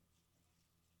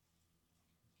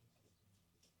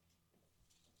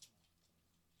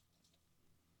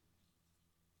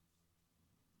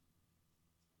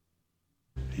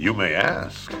You may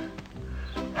ask,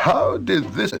 how did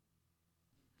this...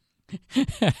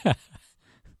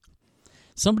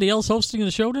 Somebody else hosting the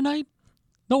show tonight?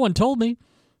 No one told me.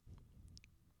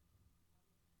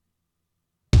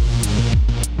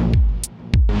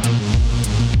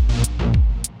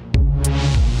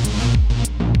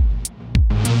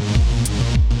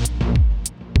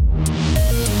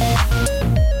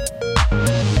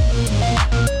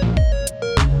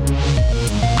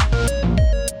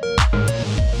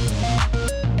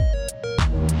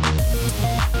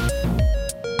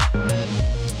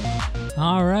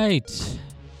 All right.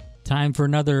 Time for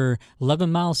another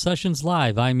 11 Mile Sessions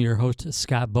Live. I'm your host,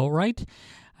 Scott Boatwright.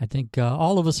 I think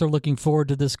all of us are looking forward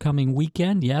to this coming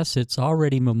weekend. Yes, it's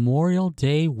already Memorial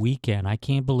Day weekend. I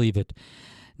can't believe it.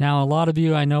 Now, a lot of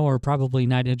you I know are probably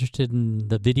not interested in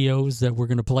the videos that we're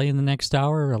going to play in the next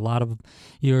hour. A lot of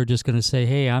you are just going to say,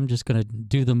 hey, I'm just going to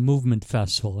do the Movement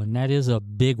Festival. And that is a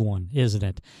big one, isn't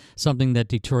it? Something that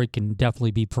Detroit can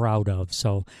definitely be proud of.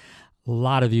 So a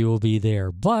lot of you will be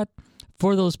there. But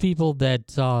for those people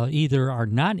that either are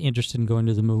not interested in going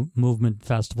to the Movement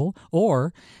Festival,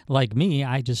 or like me,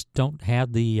 I just don't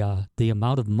have the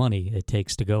amount of money it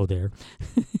takes to go there.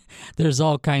 There's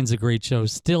all kinds of great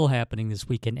shows still happening this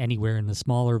weekend anywhere in the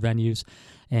smaller venues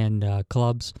and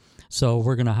clubs. So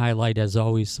we're going to highlight, as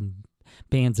always, some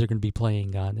bands that are going to be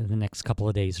playing in the next couple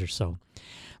of days or so.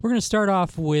 We're going to start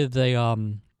off with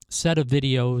a set of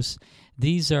videos.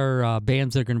 These are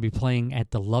bands that are going to be playing at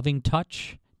the Loving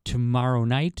Touch tomorrow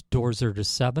night. Doors are to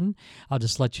 7. I'll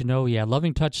just let you know,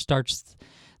 Loving Touch starts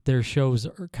their shows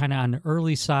kind of on the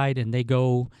early side, and they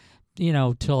go,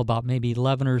 till about maybe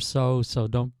 11 or so, so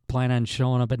don't plan on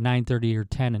showing up at 9:30 or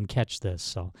 10 and catch this,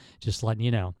 so just letting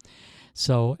you know.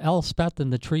 So Elspeth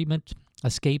and the Treatment,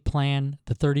 Escape Plan,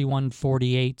 the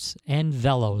 3148s, and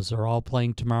Velos are all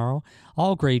playing tomorrow.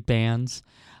 All great bands.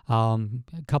 A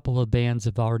couple of bands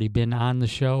have already been on the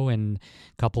show, and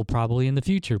a couple probably in the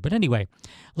future. But anyway,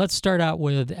 let's start out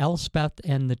with Elspeth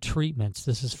and the Treatments.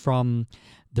 This is from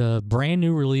the brand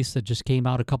new release that just came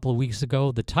out a couple of weeks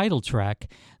ago, the title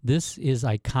track. This is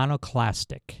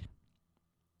Iconoclastic.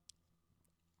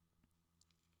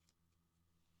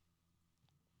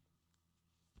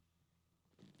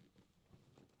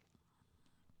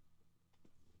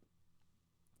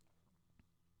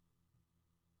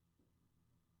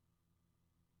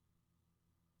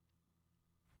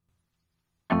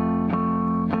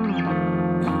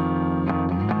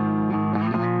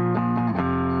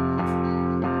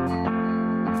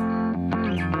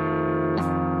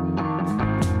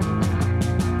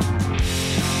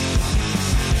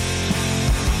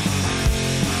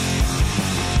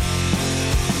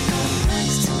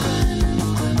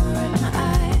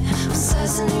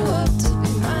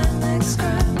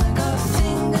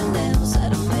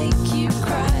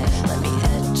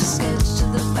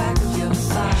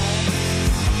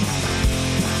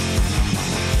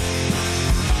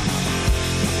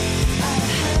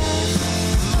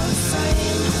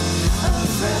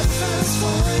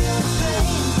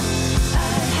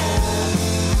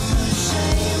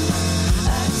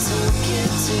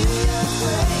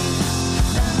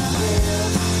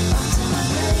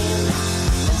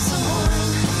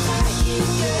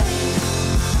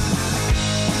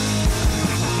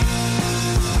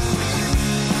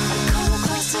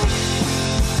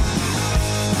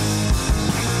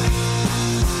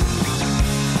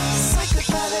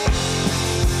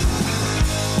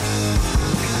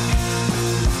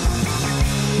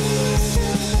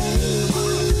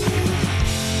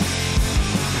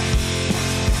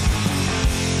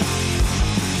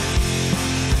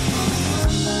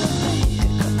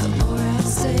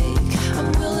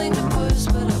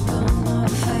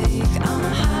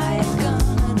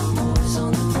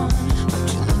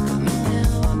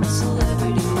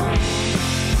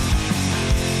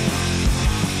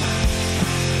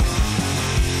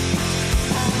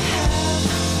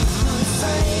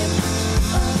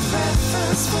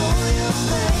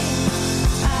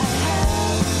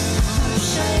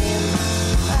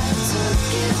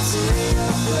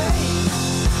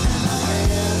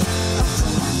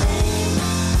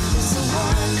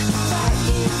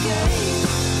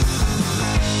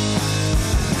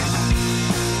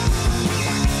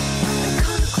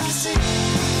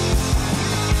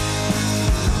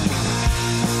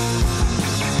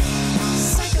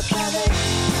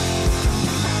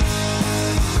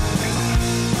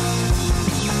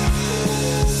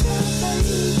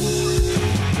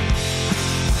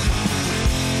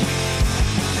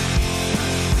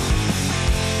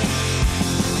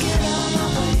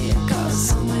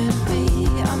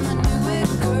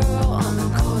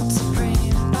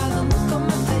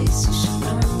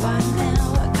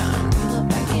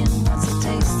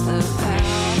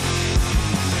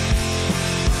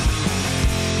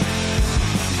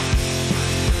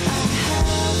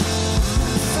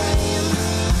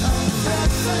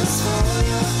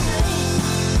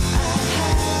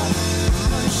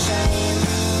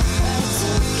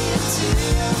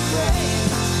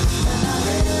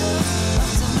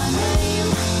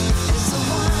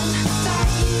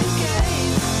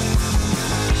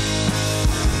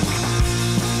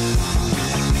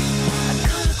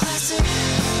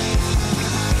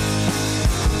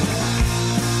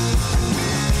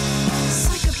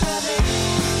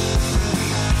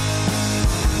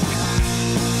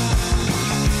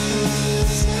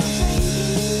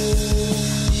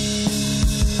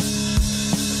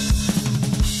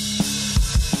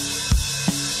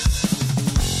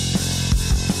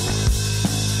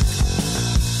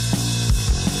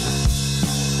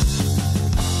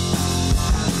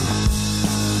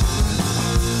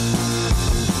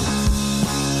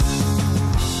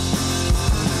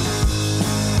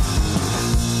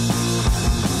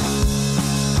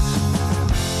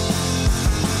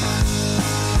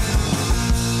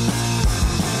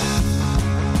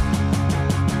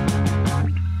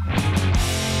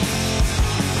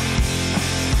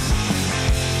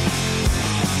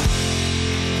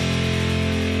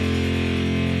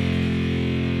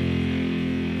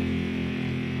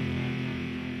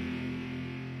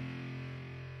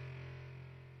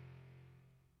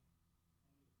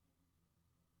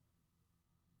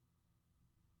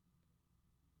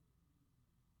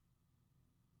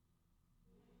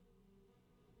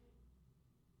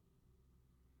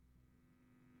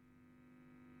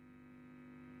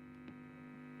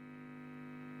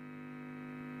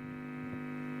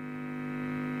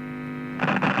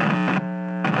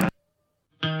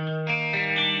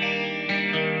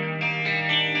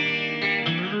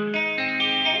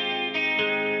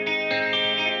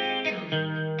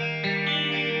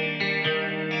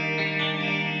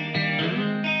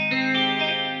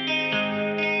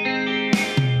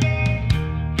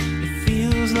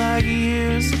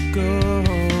 years ago.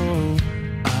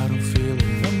 I don't feel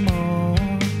it no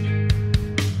more.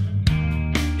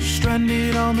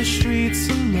 Stranded on the streets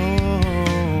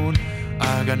alone.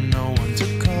 I got no one to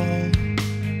call.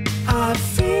 I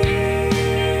feel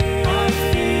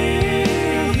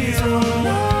so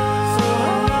lost.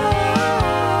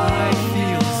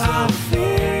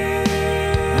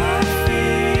 I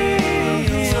feel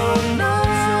so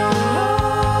numb.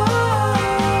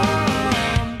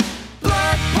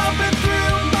 Blood pumping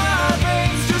through my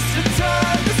veins just to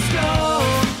turn to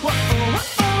stone.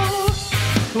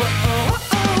 Whoa,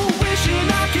 wishing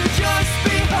I could just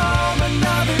be home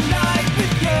another night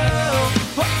with you.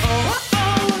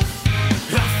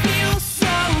 I feel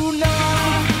so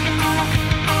numb.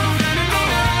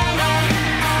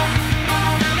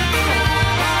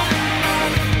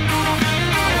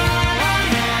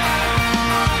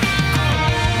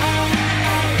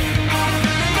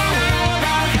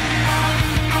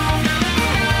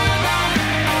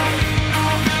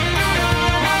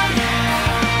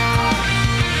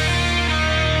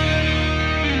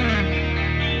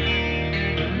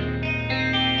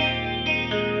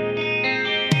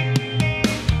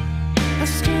 I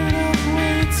stood up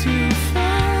way too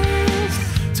fast.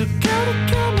 Took out a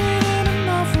camera and an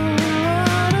awful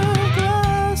lot of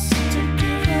glass to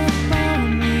give up on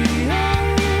me.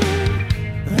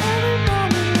 Every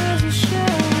moment there's a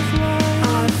shadow of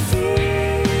light.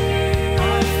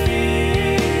 I feel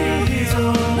so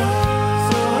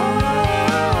lost.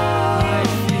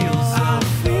 I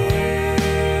feel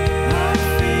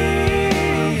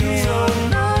so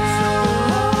numb.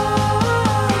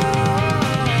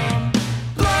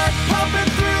 Blood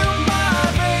pumping through my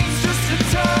veins just to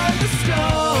turn to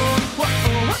stone.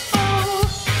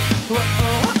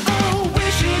 Whoa,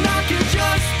 wishing I could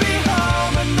just be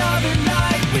home another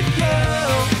night with you.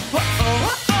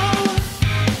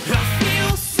 I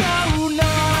feel so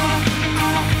numb.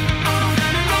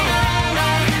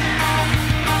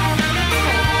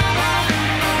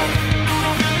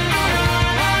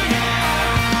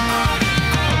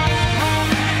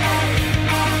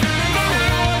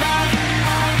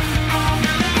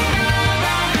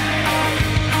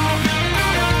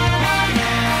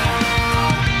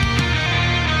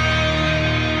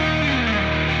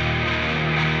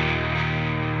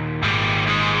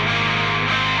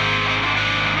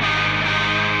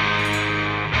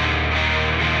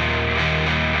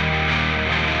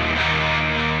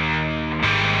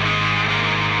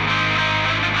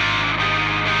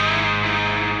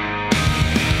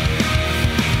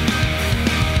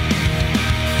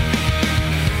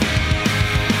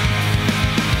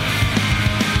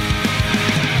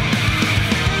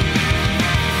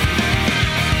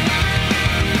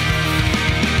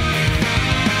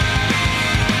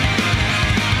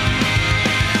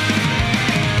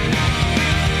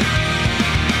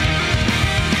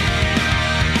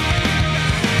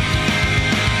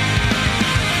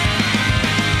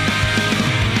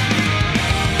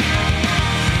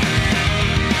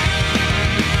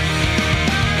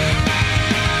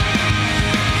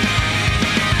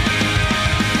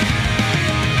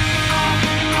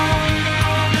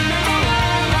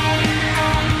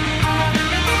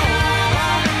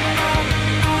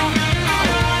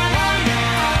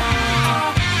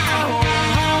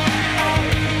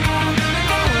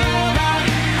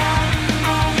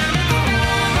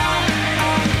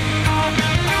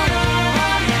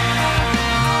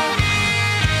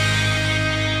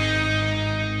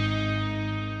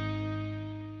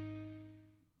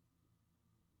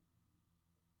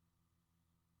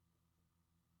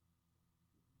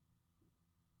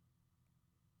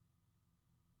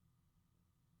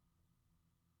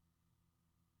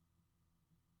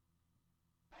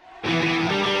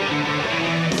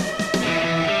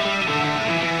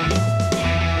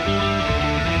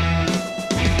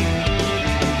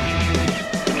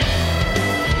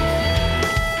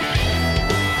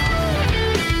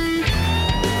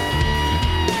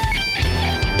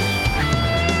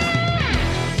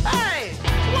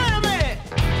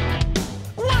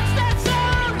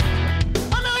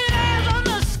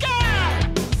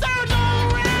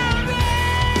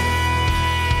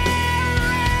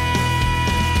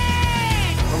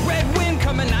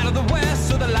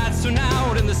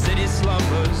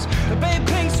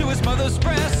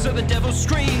 So the devil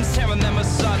screams, tearing them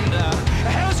asunder.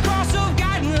 A hell's cross of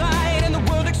guiding light, and the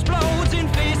world explodes in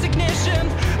fierce ignition.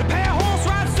 A pair of horse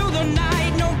rides through the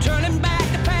night, no turning back,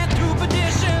 the path to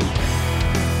perdition.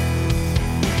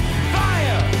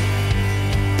 Fire!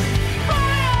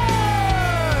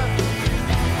 Fire!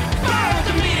 Fire at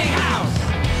the meeting house!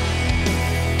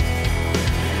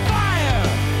 Fire!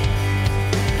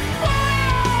 Fire!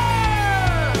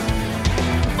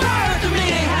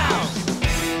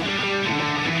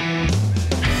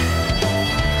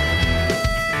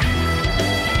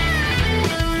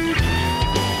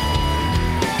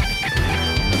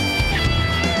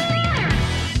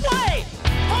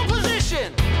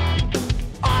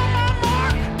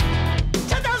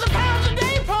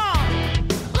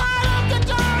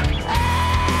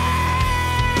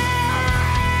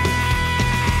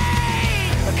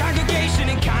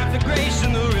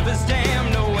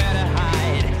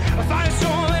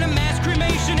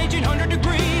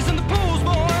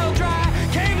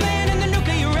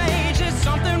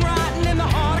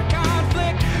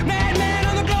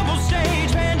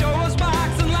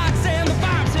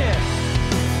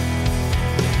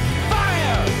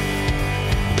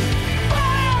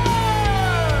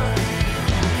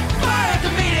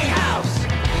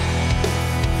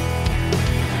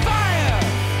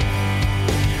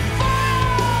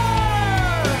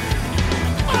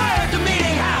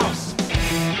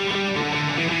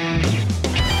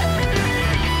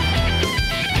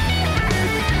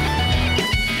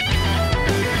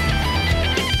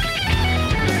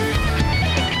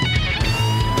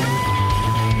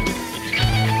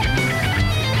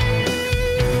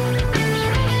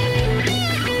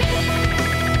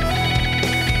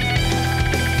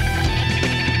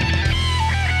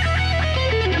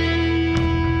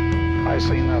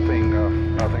 see nothing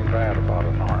bad about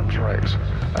an arms race.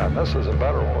 And this is a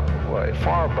better way,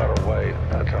 far better way,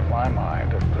 to my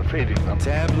mind, of defeating them.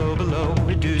 Tableau below,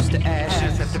 reduced to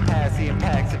ashes. Pass after pass, the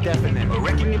impacts are deafening.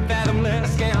 Wrecking your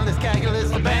fathomless, scandalous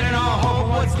calculus. Abandon all hope,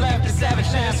 what's left is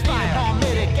savageness. Fire,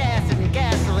 palmitic acid and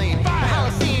gasoline. Fire,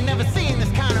 Holocene, never seen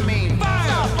this kind of mean. Fire,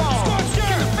 softball,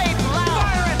 scorched earth, the faith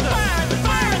loud.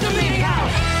 Fire at the meeting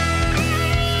house.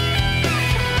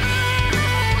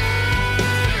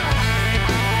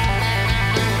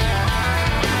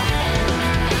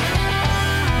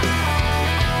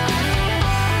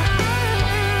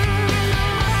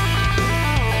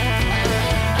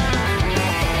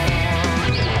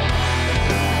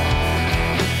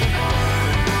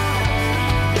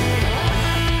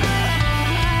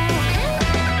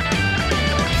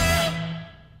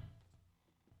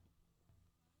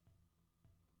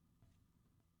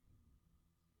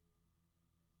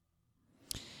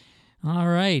 All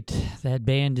right, that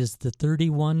band is the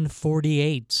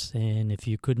 3148s, and if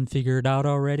you couldn't figure it out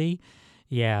already,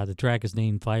 yeah, the track is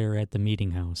named Fire at the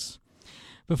Meeting House.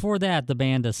 Before that, the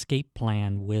band Escape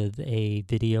Plan with a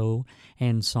video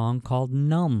and song called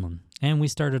Numb. And we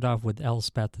started off with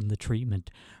Elspeth and the Treatment.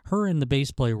 Her and the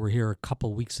bass player were here a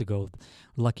couple weeks ago.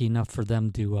 Lucky enough for them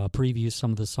to preview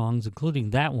some of the songs, including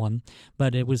that one,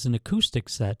 but it was an acoustic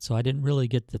set, so I didn't really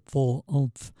get the full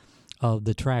oomph of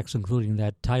the tracks, including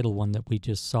that title one that we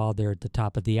just saw there at the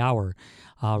top of the hour.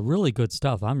 Really good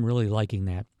stuff. I'm really liking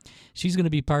that. She's going to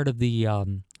be part of the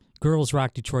Girls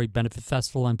Rock Detroit Benefit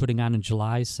Festival I'm putting on in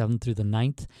July 7th through the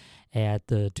 9th at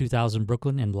the 2000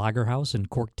 Brooklyn and Lager House in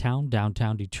Corktown,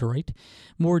 downtown Detroit.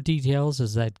 More details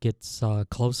as that gets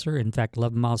closer. In fact,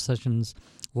 11 Mile Sessions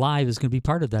Live is going to be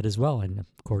part of that as well. And, of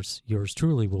course, yours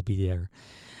truly will be there.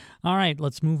 All right,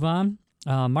 let's move on.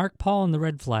 Mark Paul and the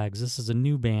Red Flags. This is a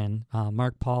new band.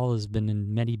 Mark Paul has been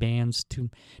in many bands,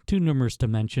 too numerous to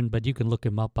mention, but you can look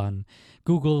him up on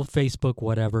Google, Facebook,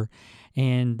 whatever.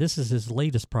 And this is his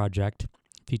latest project,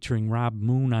 featuring Rob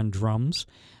Moon on drums.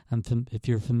 If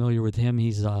you're familiar with him,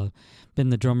 he's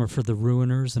been the drummer for the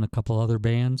Ruiners and a couple other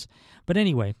bands. But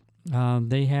anyway,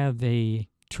 they have a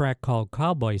track called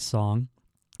Cowboy Song.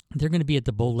 They're going to be at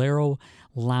the Bolero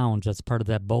Lounge. That's part of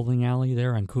that bowling alley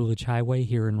there on Coolidge Highway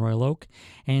here in Royal Oak.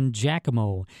 And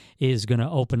Giacomo is going to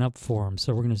open up for them.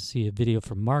 So we're going to see a video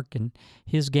from Mark and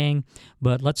his gang.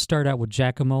 But let's start out with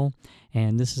Giacomo.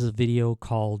 And this is a video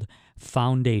called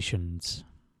Foundations.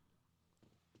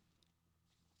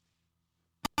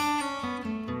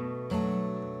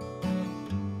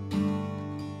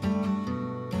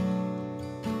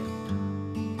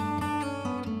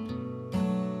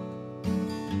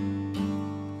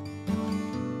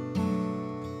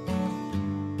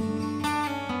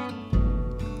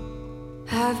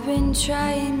 I've been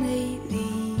trying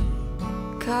lately,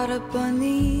 caught up on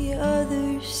the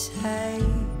other side.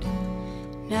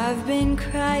 And I've been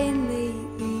crying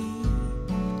lately,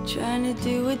 trying to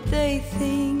do what they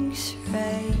think's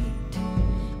right.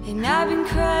 And I've been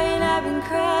crying,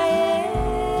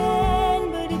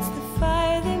 but it's the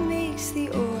fire that makes the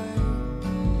ore.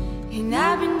 And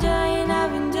I've been dying,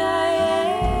 but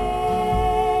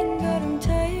I'm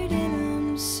tired and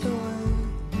I'm sore.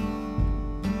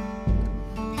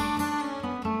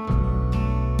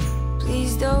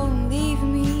 Please don't leave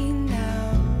me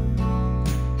now.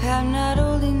 I'm not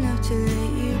old enough to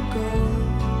let you go.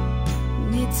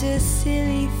 And it's a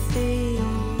silly thing,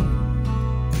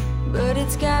 but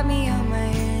it's got me on my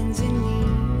hands and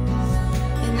knees.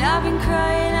 And I've been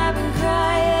crying,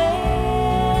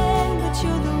 but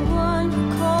you're the one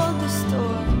who called the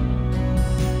storm.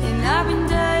 And I've been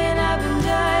dying, all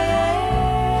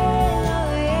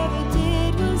I ever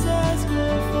did was ask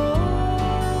her for.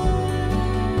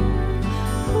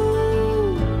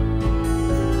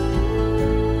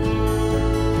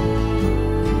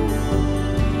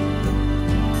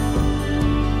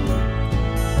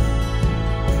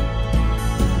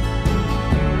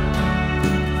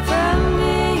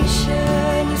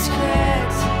 Foundation is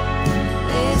cracked,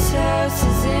 this house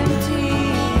is empty.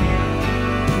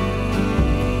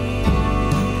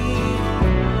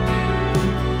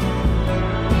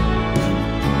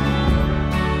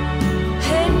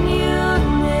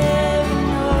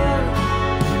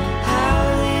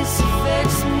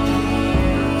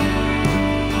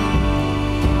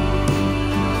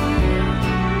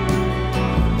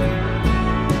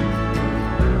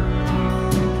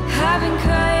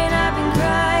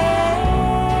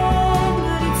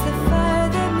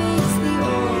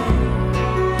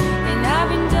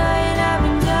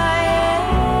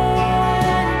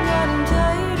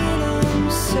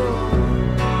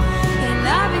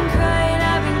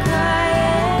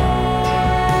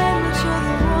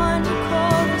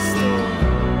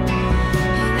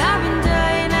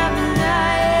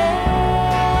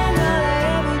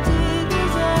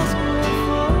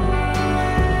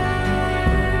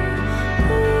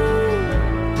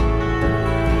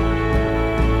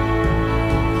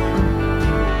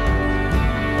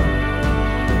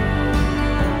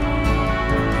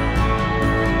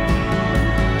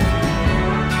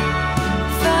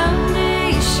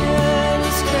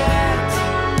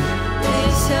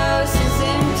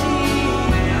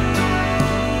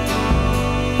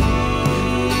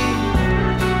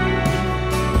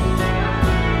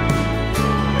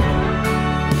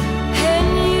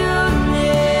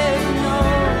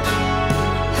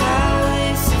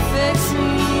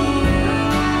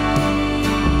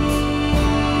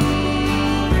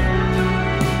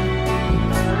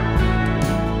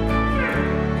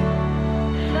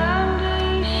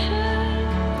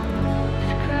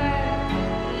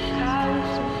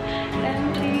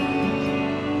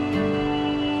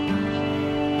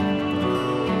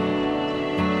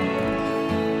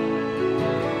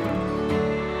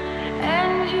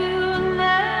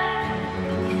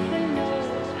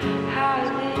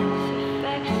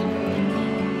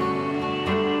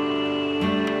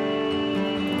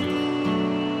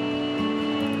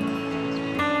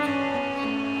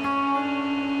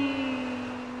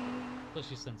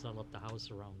 especially since I left the house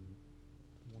around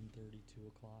 1:30, 2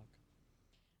 o'clock.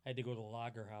 I had to go to the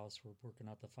Lager House. We're working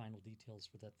out the final details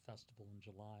for that festival in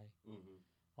July. Mm-hmm.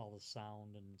 All the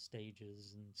sound and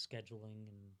stages and scheduling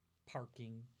and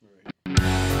parking. Right.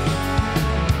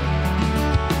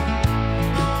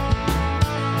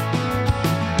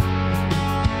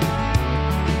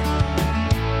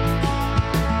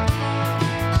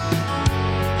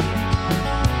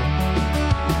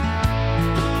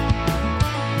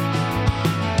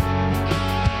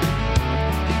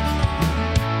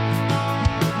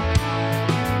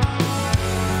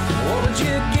 What would you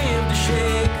give to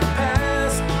shake the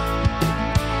past?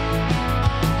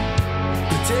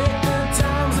 To take the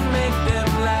times and make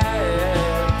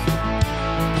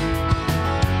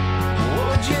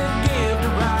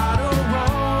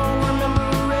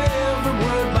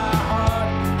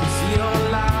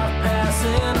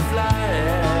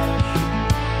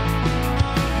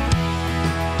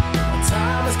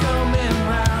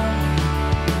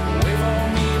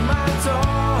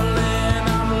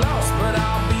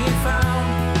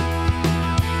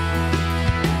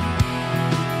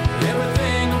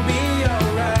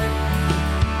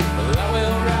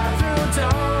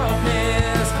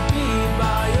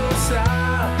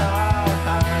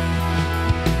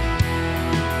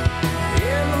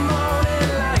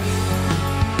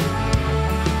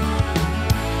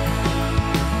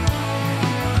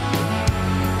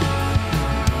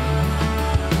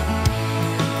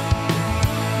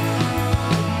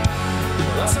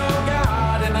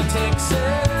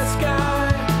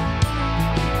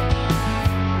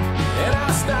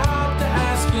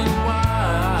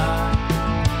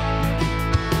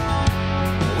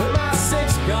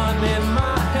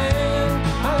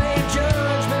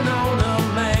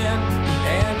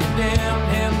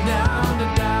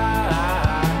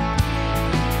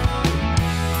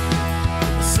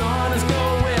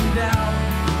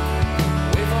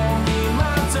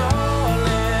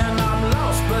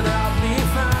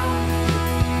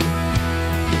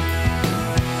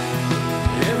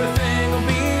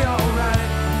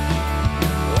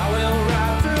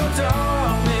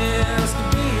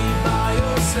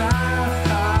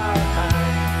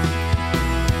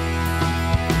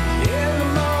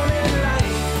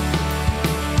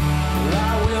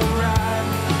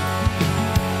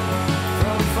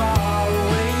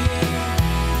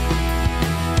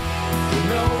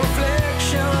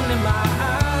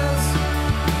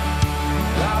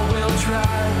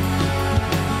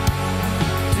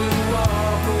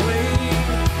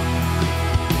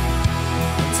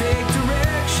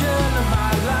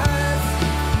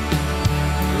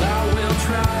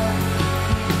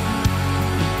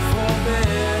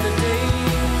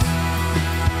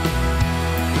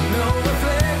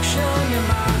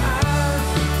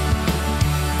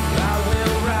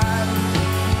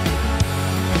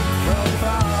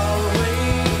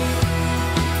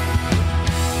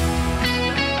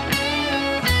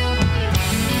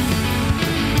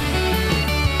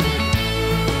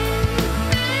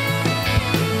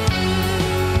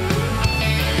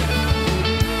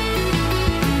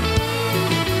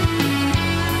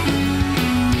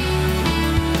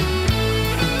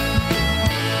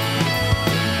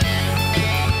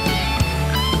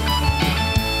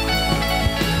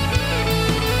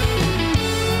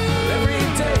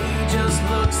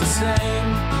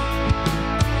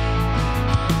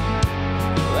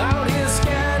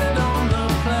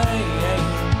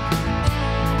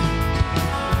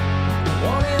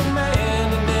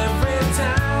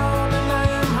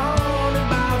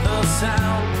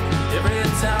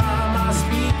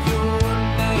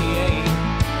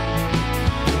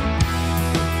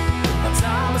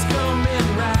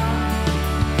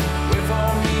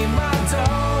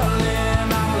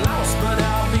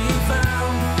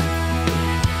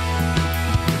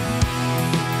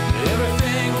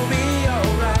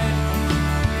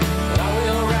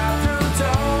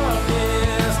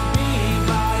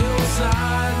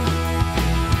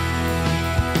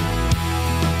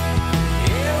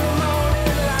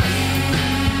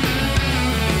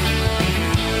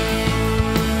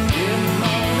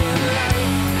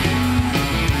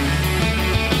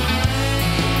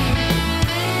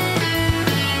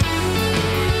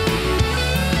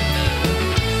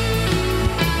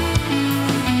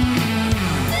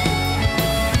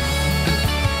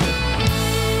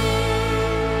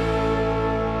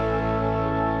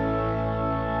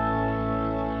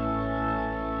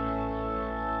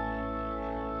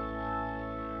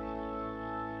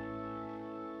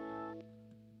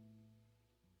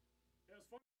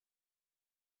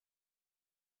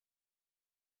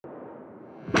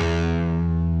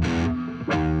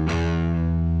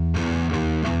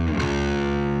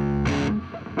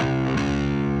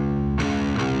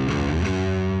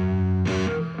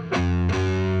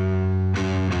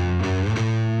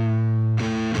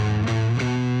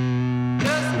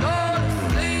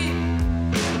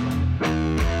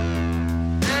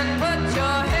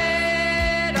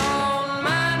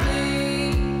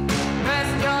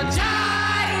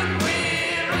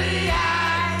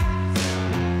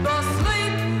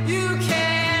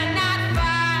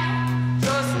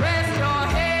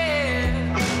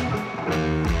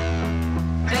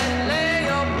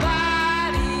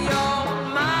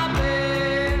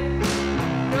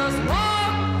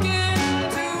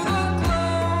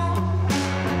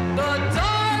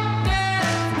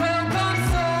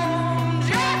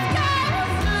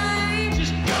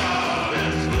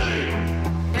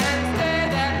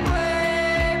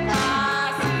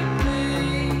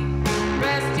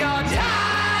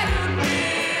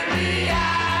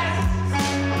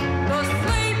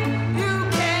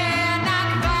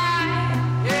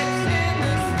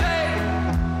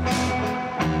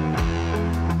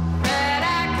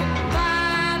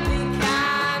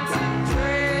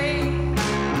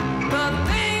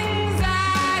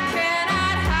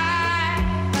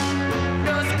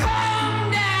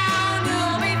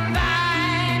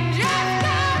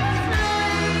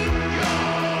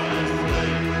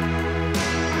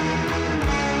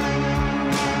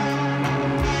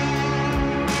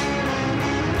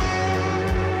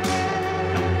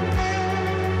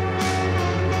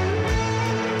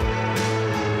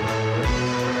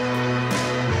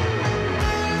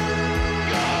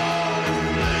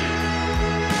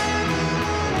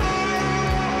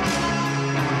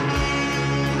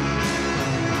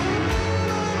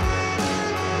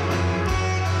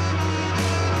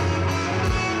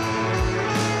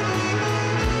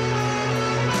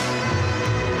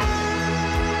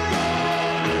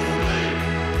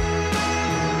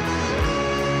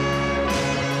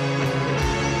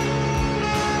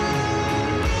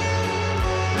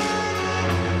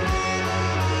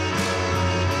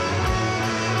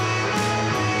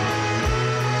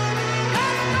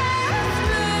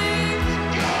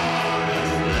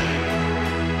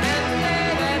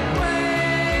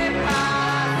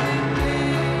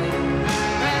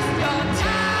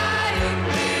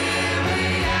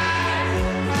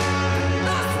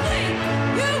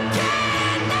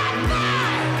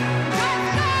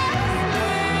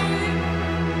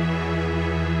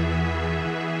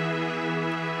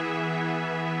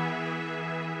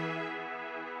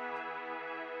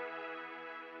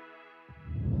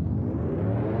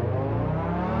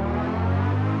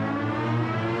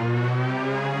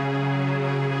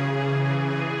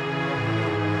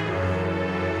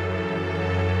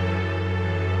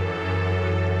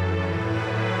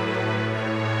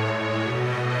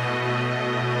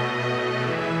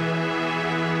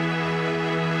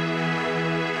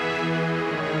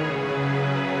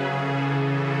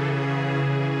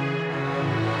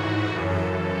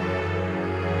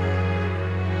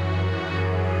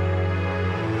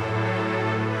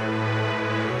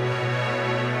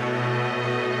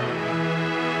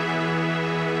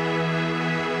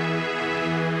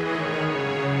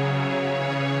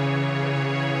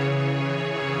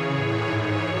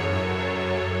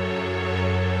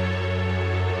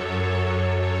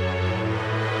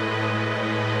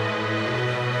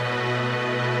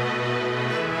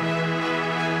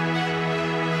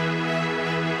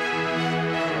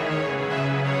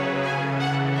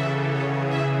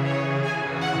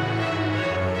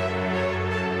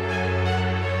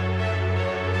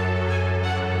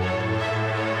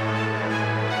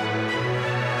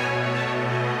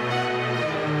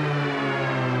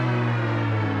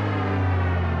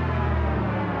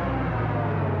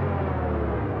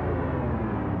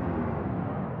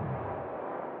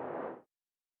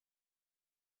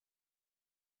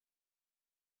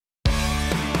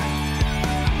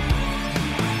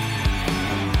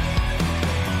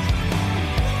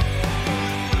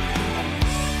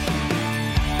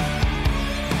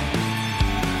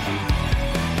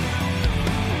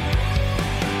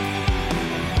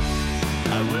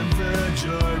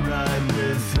joyride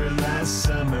with her last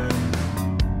summer.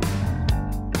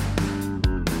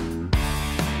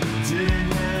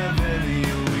 Didn't have any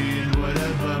weed, what a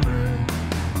bummer.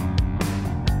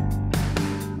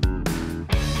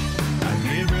 I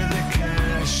gave her the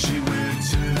cash, she went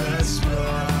to the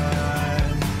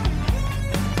spot.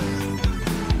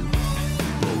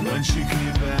 But when she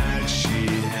came back, she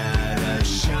had a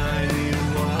shiny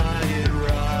white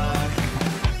rock.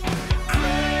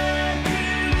 Crack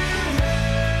in her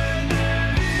hand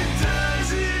and he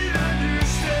doesn't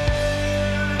understand.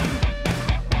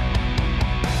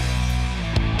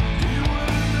 He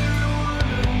wanna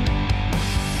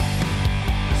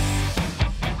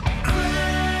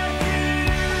crack in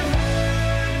her hand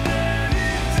and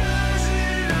he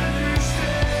doesn't understand.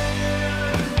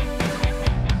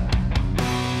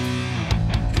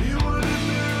 He wanna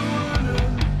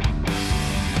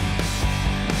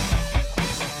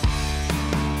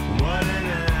what an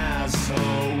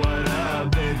asshole, what a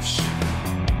bitch.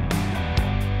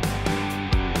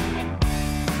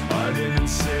 I didn't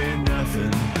say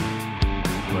nothing,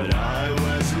 but I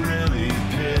was really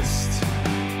pissed.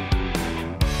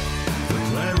 The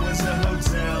plan was a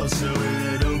hotel, so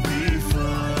it'll be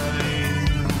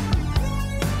fine.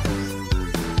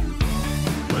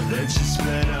 But then she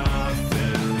sped off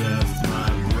and left my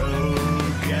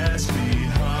broke ass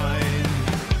behind.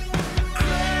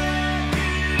 Crack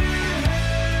in her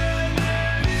hand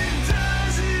and he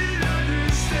doesn't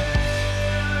understand.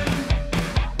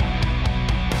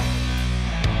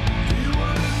 He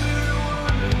wanna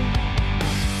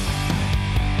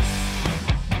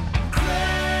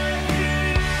crack in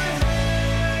her hand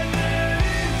and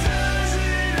he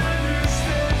doesn't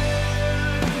understand.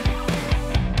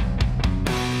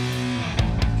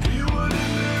 He wanna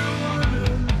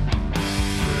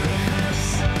perhaps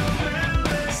some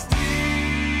LSD.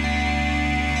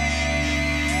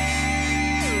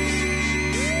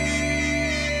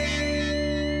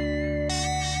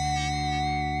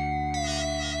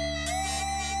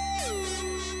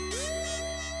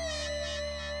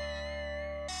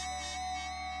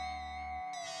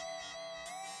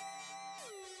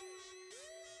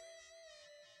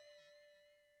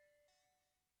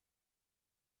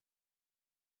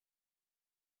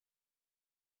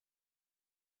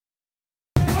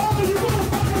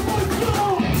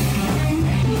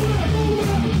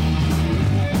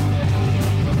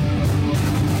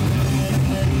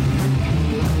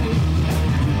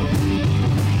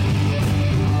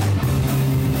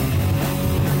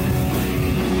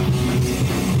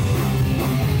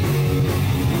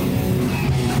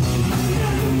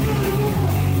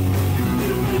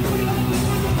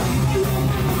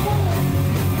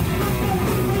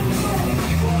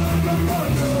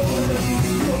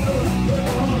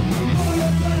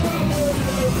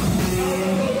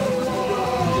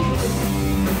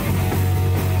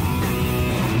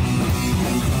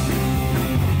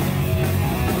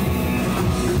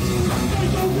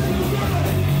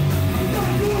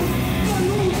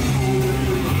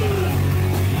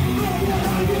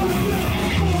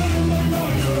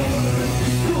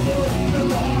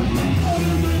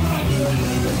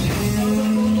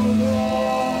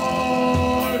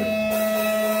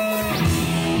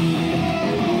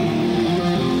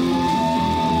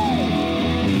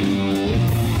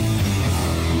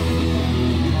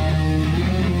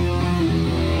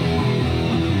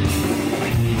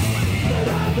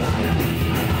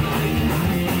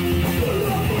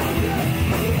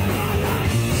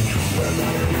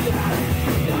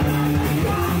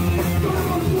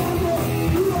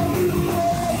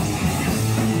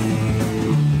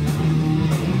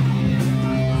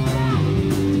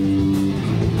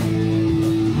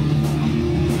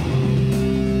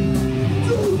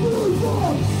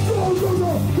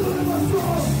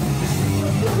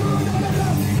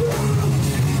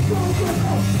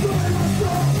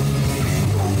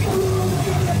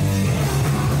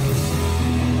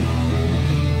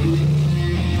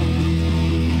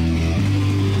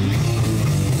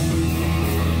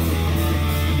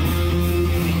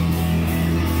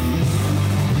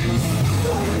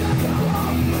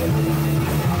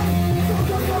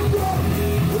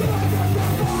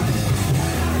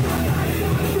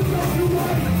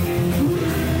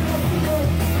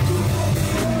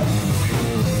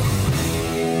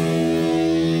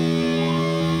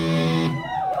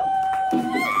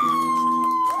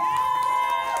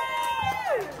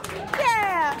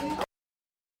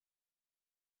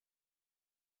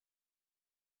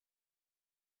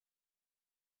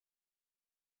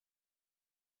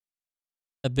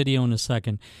 That video in a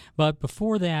second. But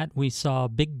before that, we saw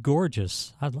Big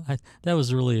Gorgeous. That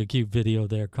was really a cute video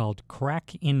there called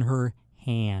Crack in Her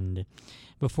Hand.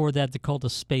 Before that, the Cult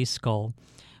of Space Skull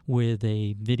with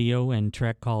a video and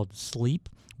track called Sleep.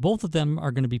 Both of them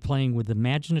are going to be playing with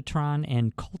Imaginatron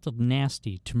and Cult of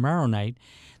Nasty tomorrow night.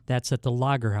 That's at the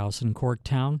Lager House in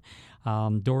Corktown.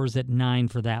 Doors at 9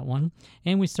 for that one.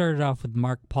 And we started off with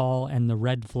Mark Paul and the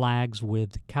Red Flags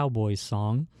with Cowboy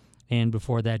Song. And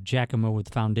before that, Giacomo with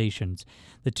Foundations.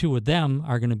 The two of them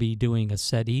are going to be doing a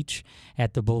set each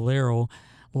at the Bolero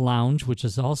Lounge, which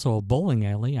is also a bowling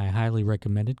alley. I highly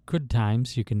recommend it. Good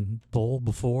times. You can bowl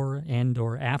before and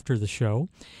or after the show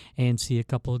and see a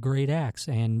couple of great acts.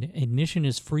 And admission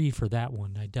is free for that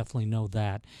one. I definitely know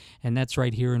that. And that's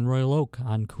right here in Royal Oak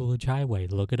on Coolidge Highway.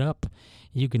 Look it up.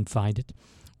 You can find it.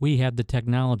 We have the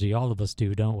technology. All of us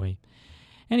do, don't we?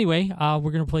 Anyway,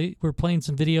 we're playing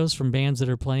some videos from bands that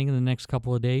are playing in the next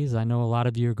couple of days. I know a lot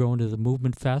of you are going to the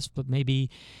Movement Fest, but maybe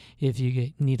if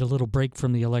you need a little break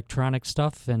from the electronic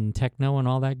stuff and techno and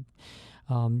all that,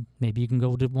 maybe you can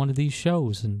go to one of these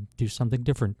shows and do something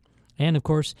different. And, of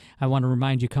course, I want to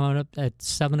remind you, coming up at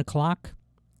 7 o'clock,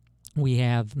 we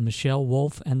have Michelle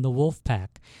Wolf and the Wolfpack.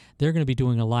 They're going to be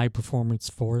doing a live performance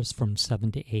for us from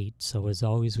 7 to 8. So, as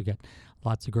always, we got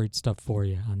lots of great stuff for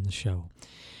you on the show.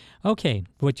 Okay,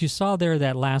 what you saw there,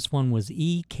 that last one was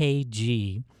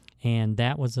EKG, and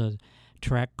that was a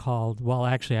track called, well,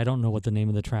 actually, I don't know what the name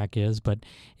of the track is, but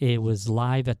it was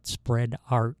live at Spread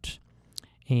Art.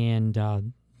 And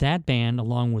that band,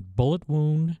 along with Bullet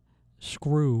Wound,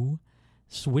 Screw,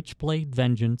 Switchblade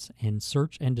Vengeance, and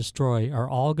Search and Destroy, are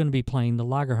all going to be playing the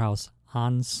Lager House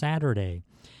on Saturday.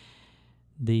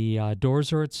 The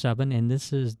doors are at 7, and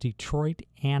this is Detroit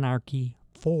Anarchy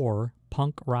 4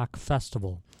 Punk Rock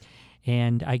Festival.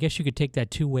 And I guess you could take that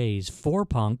two ways, for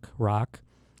punk rock,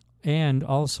 and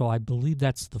also I believe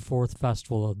that's the 4th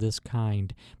festival of this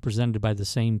kind, presented by the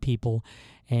same people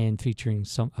and featuring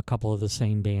a couple of the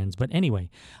same bands. But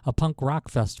anyway, a punk rock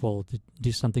festival to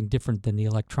do something different than the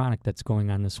electronic that's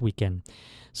going on this weekend.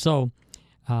 So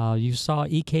you saw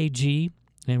EKG,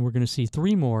 and we're going to see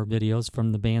 3 more videos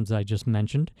from the bands I just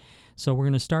mentioned. So we're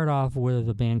going to start off with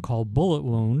a band called Bullet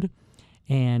Wound.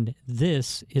 And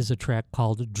this is a track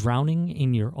called Drowning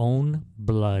in Your Own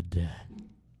Blood.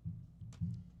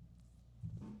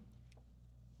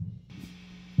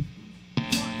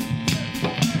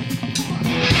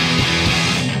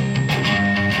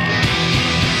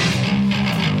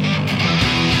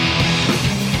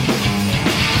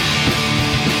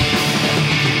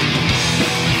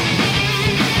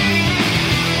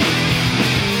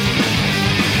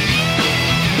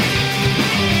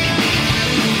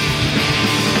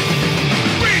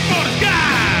 Reach for the sky,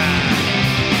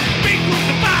 reach for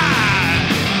the fire.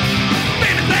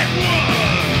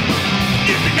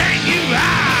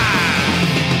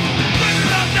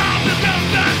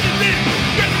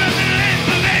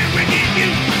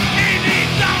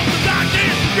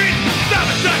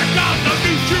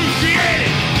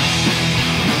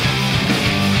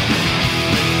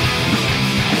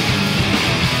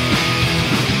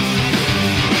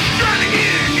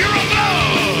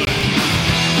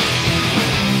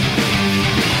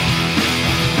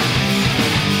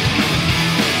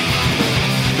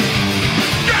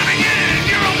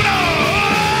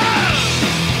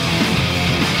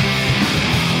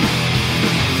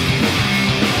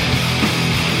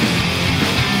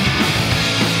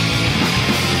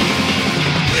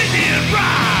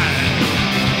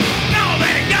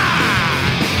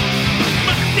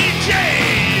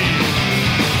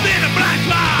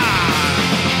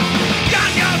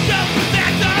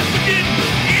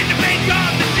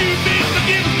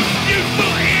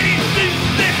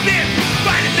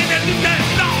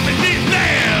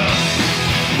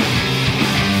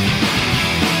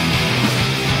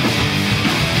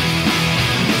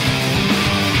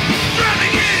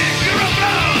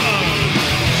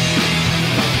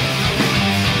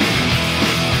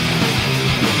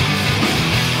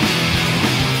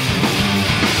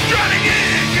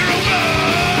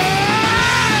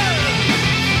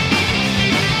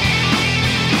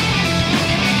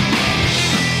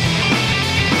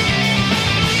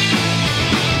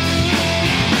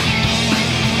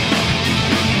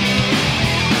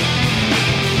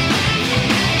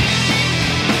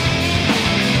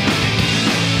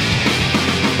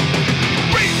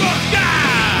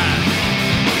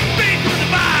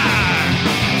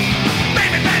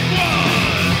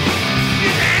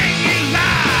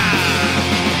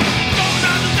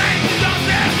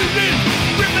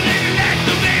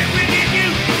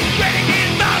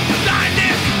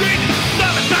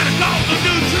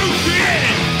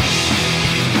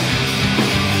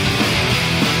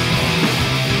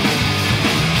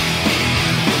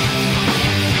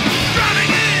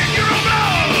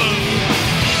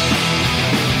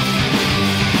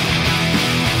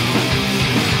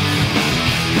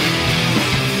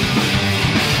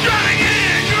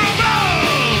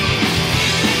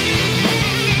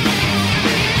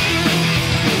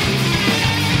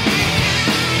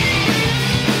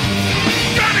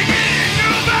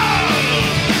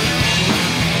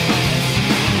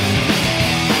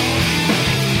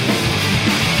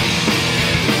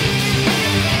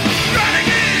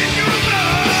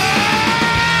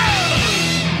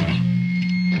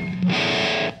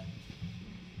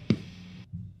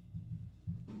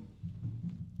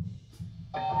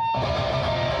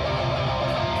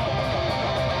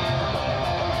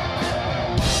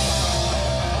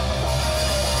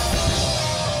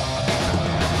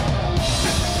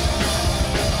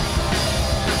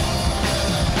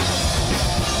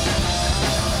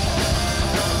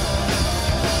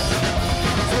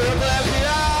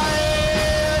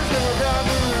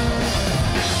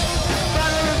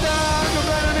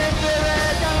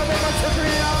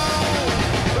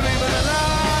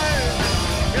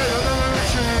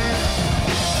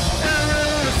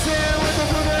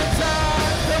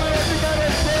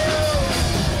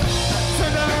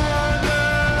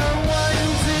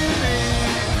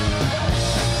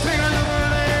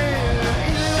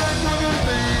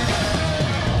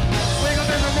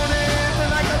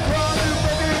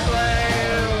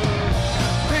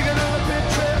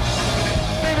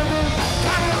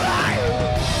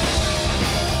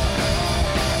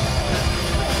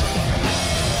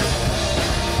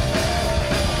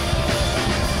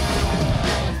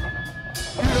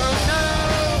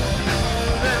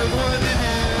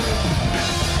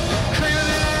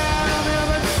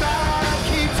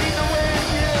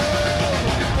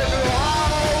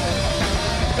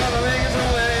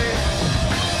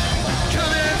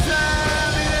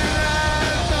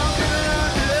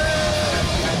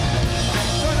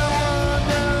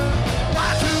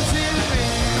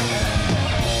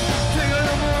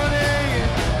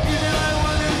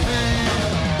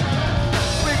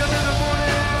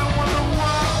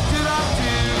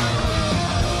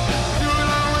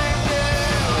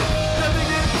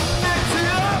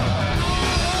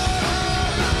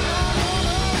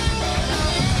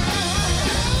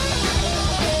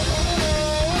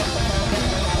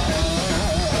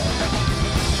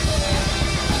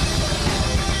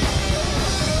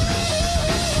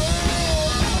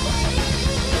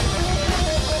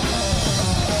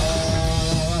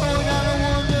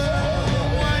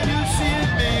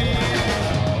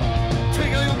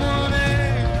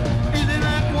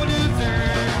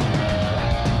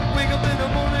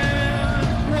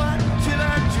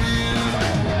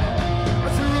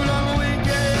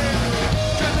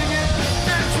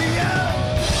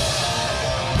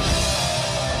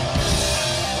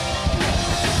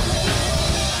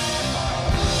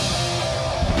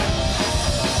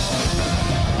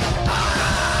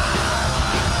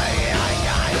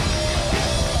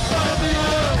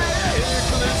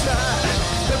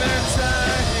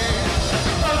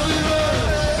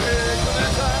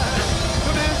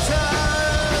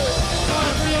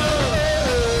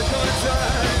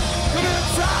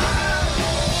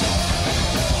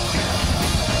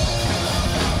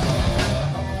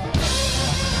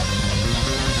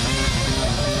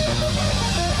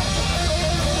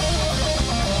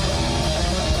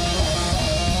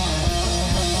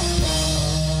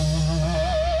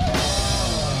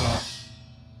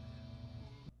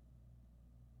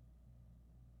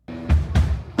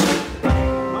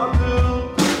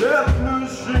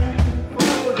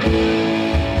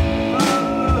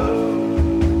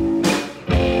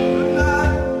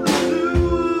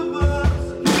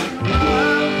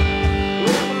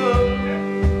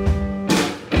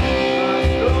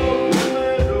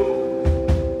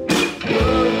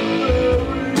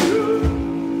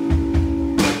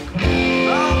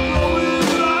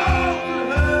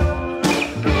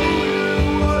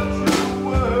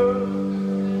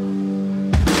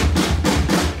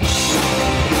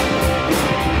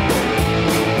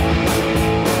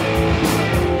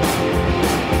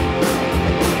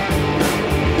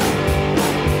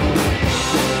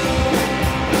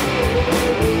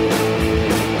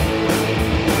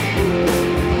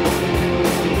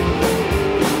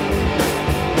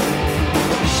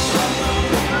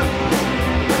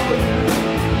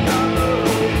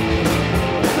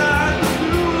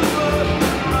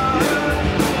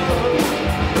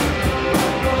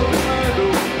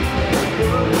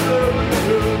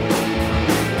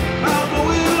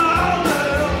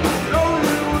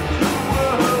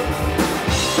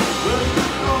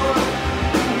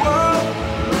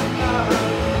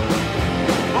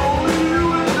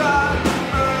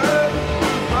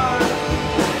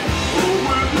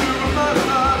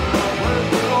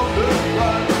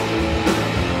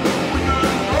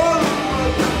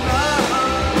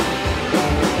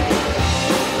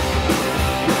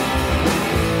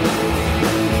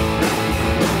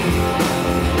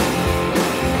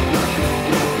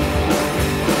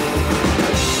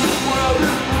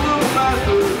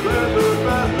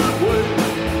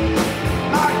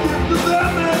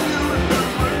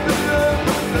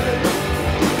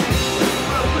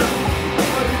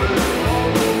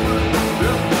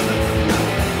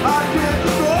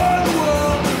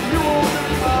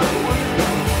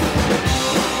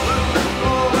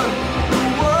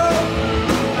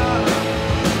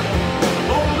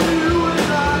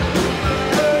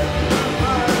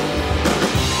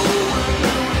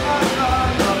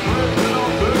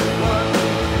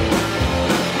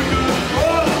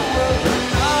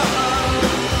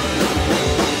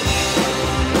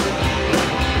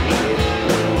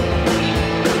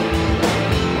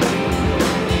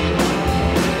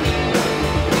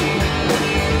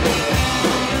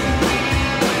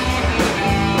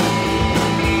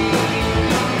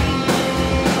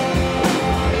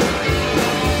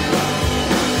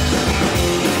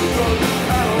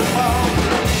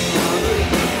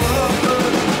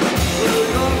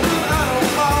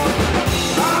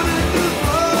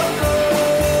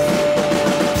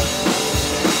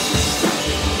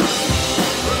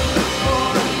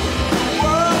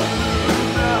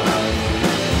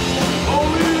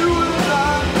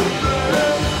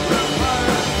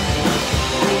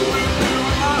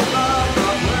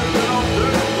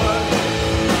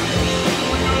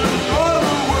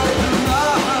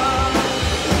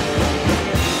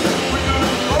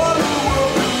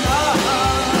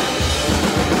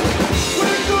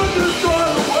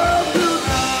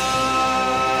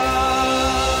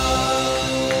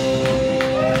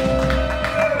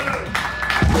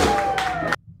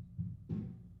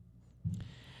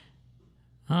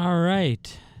 All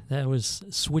right. That was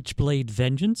Switchblade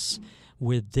Vengeance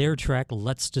with their track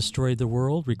Let's Destroy the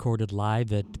World, recorded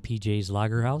live at PJ's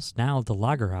Lager House, now the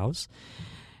Lager House.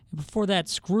 Before that,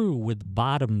 Screw with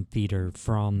Bottom Feeder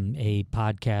from a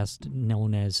podcast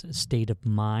known as State of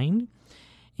Mind.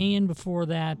 And before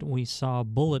that, we saw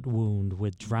Bullet Wound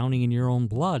with Drowning in Your Own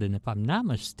Blood. And if I'm not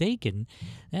mistaken,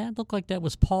 that looked like that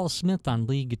was Paul Smith on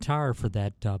lead guitar for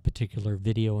that particular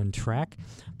video and track.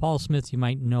 Paul Smith, you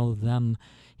might know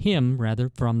him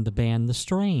from the band The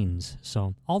Strains.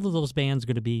 So all of those bands are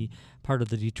going to be part of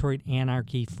the Detroit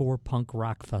Anarchy 4 Punk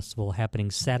Rock Festival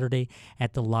happening Saturday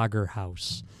at the Lager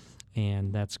House.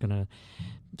 And that's going to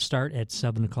start at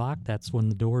 7 o'clock. That's when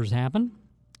the doors happen.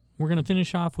 We're going to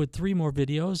finish off with 3 more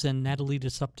videos, and that'll lead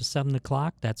us up to 7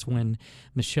 o'clock. That's when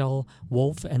Michelle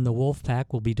Wolf and the Wolfpack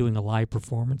will be doing a live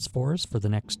performance for us for the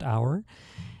next hour.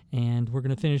 And we're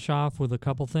going to finish off with a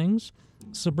couple things.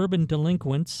 Suburban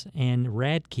Delinquents and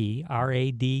Radkey,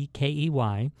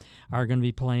 R-A-D-K-E-Y, are going to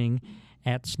be playing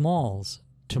at Smalls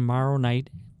tomorrow night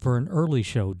for an early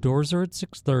show. Doors are at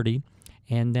 6:30,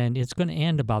 and then it's going to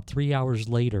end about 3 hours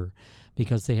later,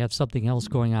 because they have something else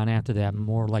going on after that,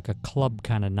 more like a club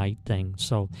kind of night thing.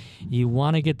 So you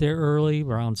want to get there early,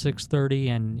 around 6:30,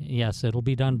 and yes, it'll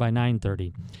be done by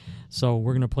 9:30. So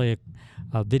we're going to play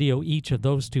a video each of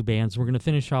those 2 bands. We're going to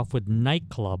finish off with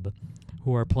Nightclub,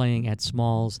 who are playing at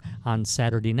Smalls on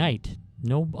Saturday night.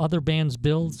 No other bands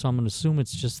billed, so I'm going to assume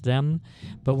it's just them,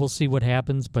 but we'll see what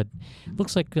happens. But it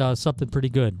looks like something pretty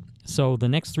good. So the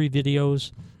next 3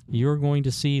 videos you're going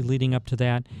to see leading up to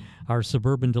that are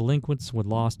Suburban Delinquents with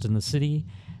Lost in the City,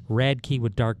 Radkey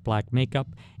with Dark Black Makeup,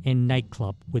 and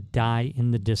Nightclub with Die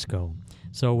in the Disco.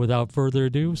 So without further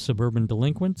ado, Suburban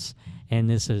Delinquents, and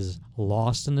this is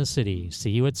Lost in the City.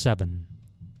 See you at 7.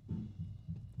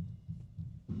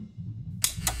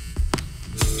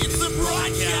 It's the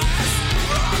broadcast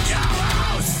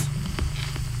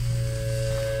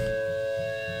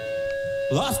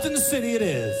Lost in the City it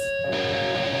is.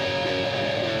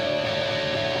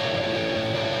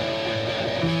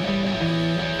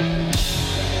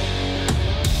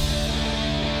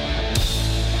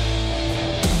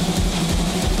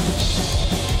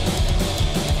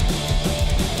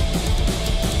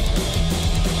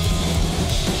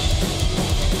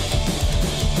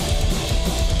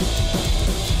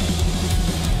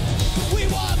 We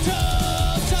walked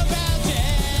up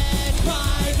surrounded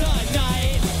by the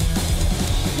night.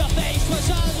 The face was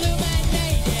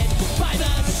illuminated by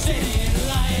the city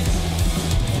lights.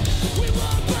 We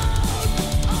walked out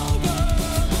over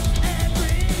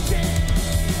everything.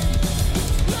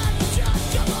 Let's just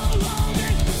come along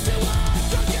and do what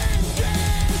you can do.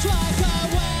 Just walk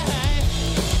away.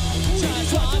 Just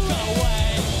walk away.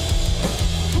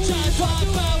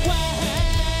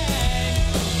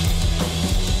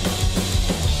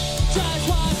 Just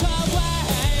walk away. Just walk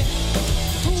away.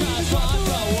 Just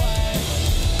walk away.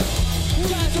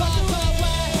 Just walk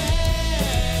away.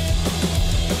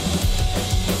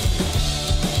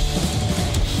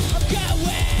 I'm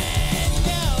going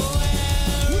nowhere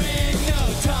in no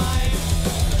time.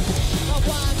 I'll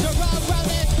wander around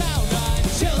this town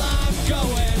until I'm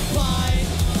going blind.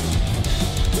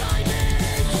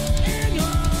 Diamond in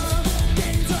a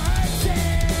desert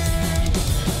sea.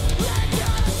 Let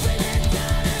God bring it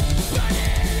down and burn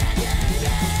it again.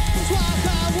 Just walk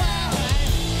away.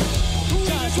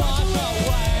 Just walk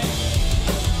away.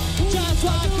 Just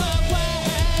walk away.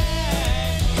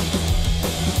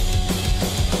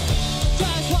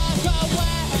 Just walk away.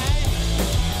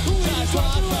 Just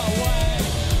walk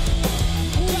away.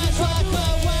 Just walk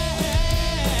away.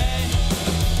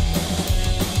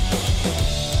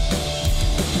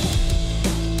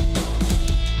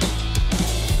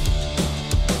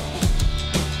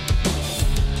 Let's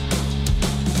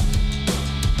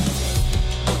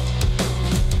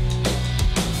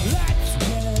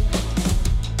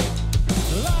get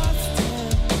lost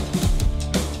in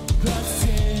the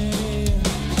city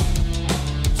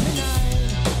tonight.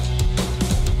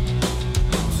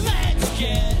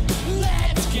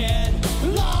 Let's get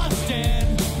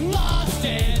lost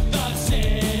in the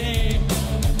city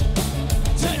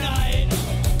tonight.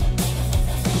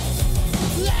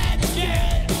 Let's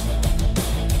get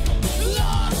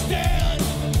lost in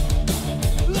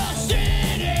the city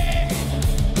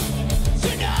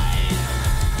tonight.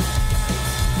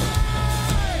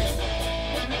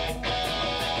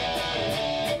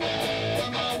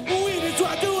 We just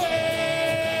walked away.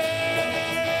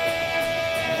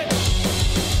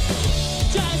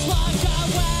 Just walk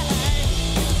away.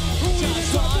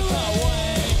 Just walk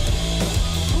away.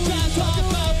 Just walk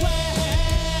away.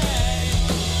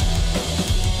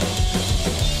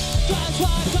 Just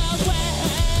walk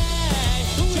away.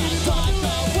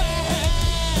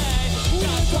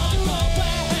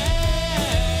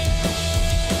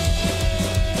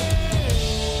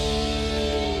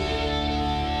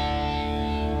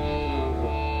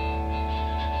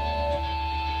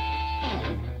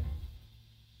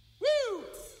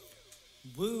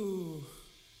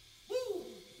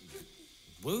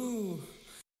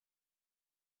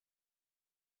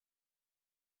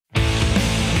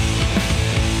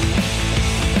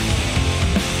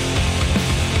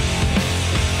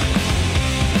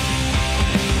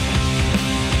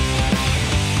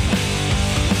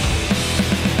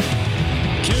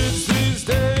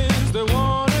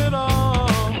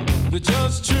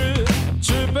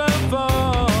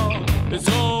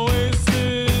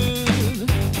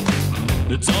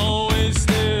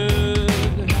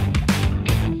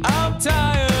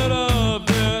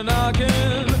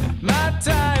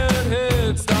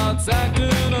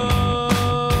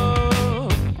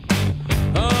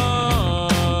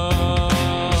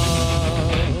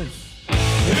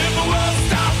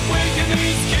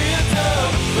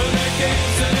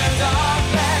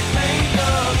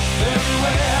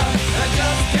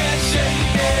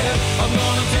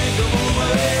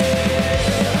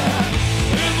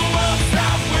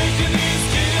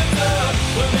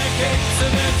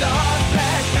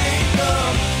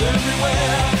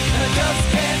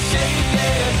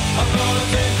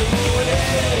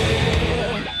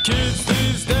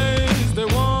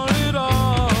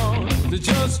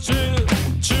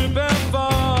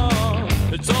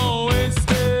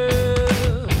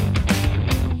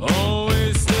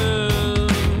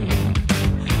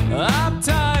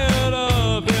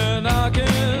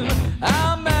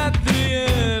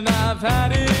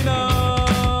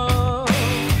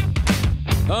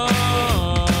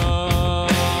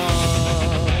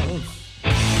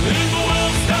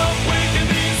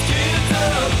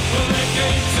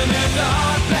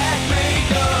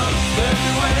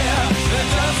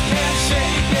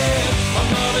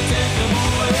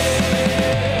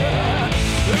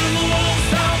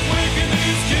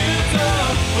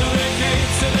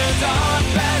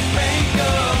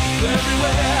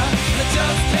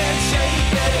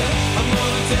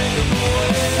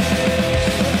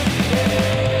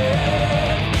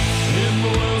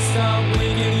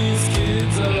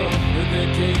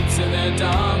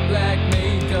 black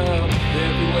makeup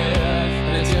everywhere,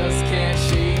 and I just can't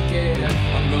shake it.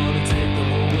 I'm gonna take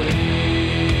them away.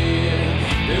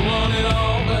 They want it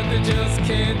all, but they just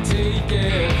can't take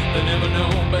it. They never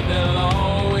know, but they'll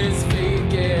always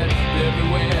fake it.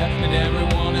 Everywhere, and every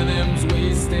one of them's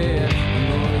wasted. I'm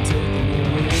gonna take them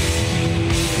away.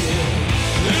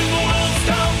 They won't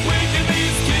stop waking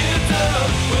these kids up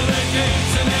with their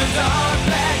names and their dark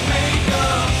black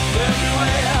makeup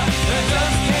everywhere. They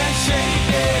just can't shake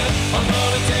it. I'm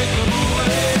gonna take them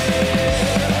away.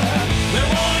 They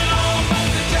want it all, but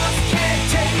they just can't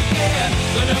take it.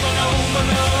 They never know, but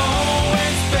they'll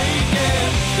always fake it.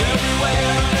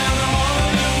 Everywhere, and every one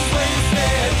of them's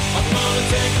wasted. I'm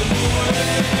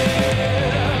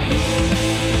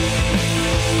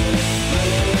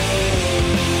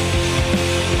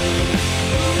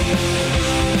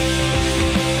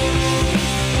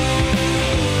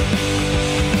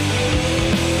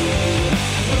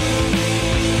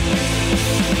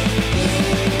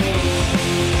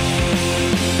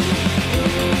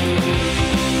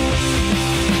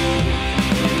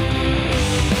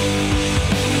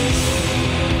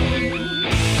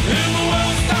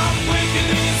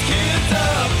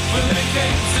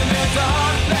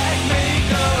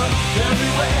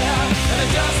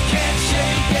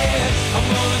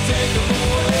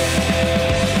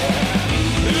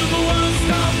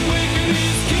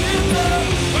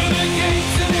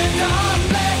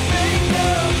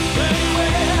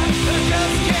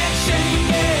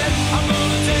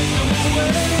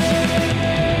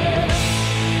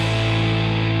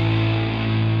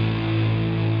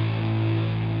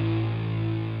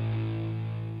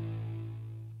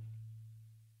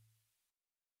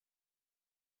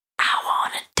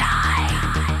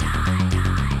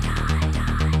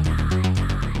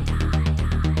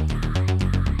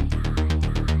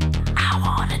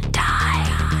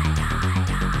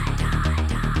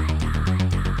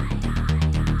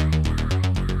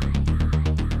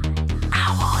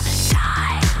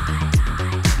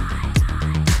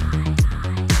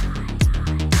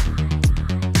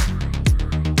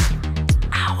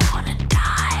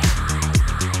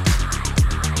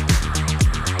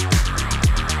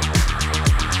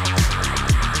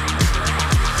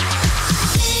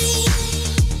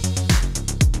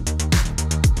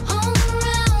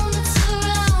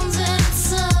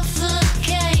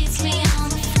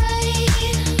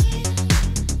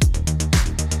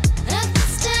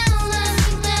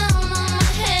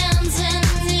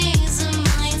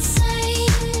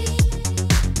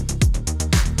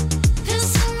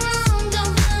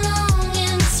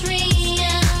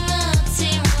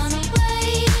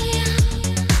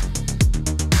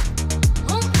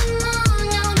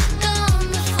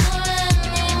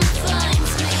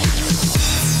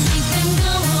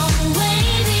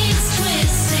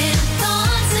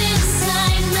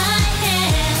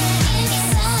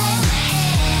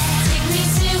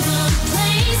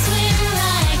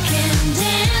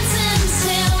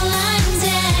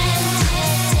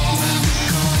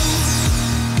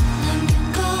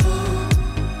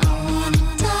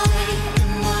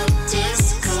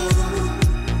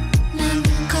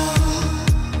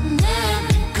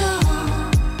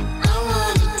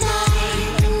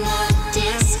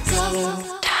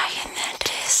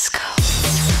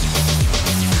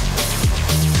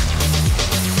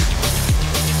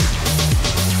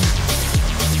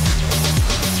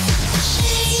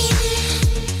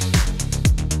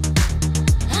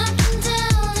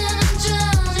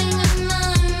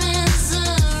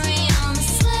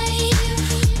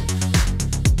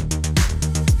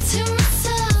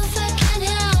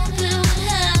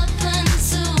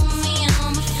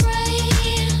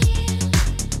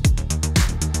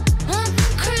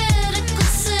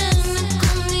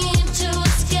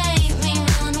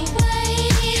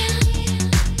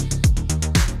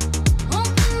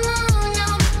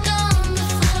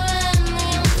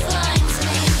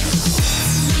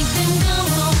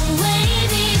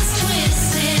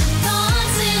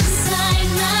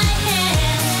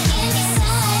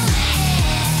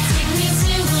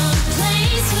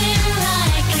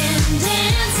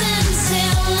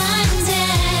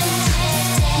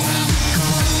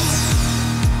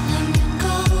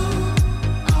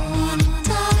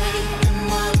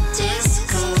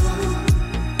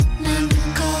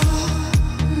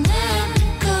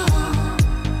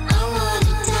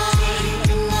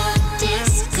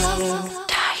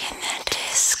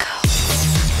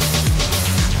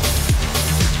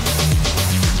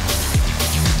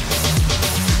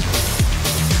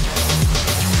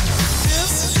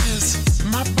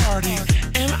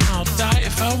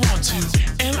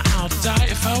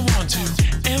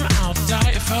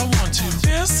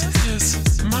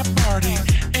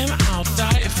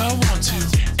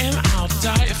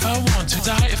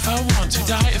die if I want to,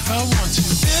 die if I want to.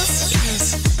 This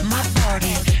is my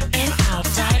party, and I'll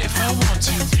die if I want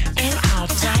to, and I'll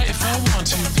die if I want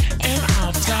to, and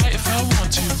I'll die if I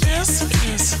want to. This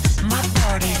is my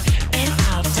party, and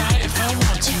I'll die if I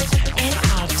want to, and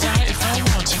I'll die if I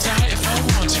want to, die if I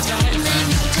want to, die if I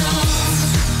want to.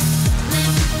 Let me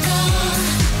go,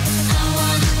 I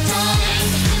wanna die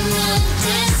in the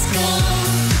disco.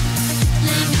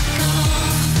 Let me go,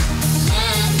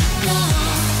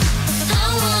 I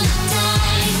wanna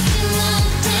die in the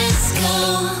disco.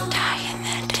 Die in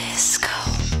the disco.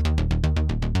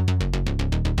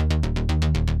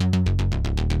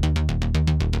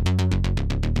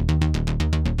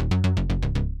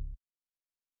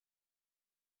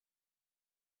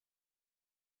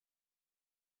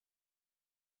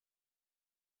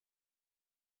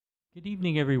 Good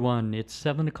evening, everyone. It's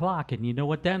 7 o'clock, and you know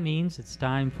what that means. It's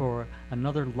time for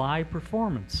another live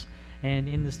performance. And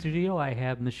in the studio, I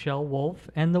have Michelle Wolf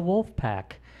and the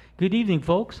Wolfpack. Good evening,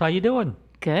 folks. How you doing?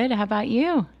 Good. How about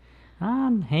you?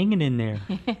 I'm hanging in there.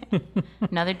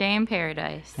 Another day in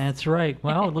paradise. That's right.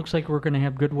 Well, it looks like we're going to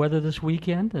have good weather this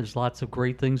weekend. There's lots of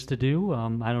great things to do.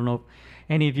 I don't know if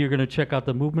any of you are going to check out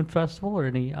the Movement Festival or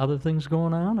any other things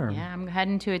going on. Or Yeah, I'm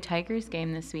heading to a Tigers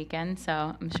game this weekend,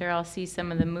 so I'm sure I'll see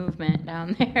some of the movement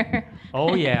down there.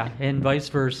 Oh yeah, and vice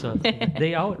versa.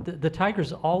 The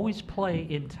Tigers always play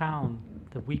in town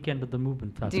the weekend of the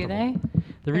Movement Festival. Do they?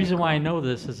 The reason why I know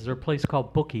this is there's a place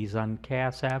called Bookies on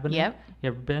Cass Avenue. Yep. You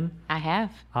ever been? I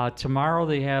have. Tomorrow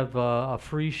they have a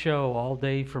free show all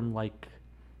day from like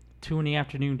 2 in the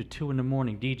afternoon to 2 in the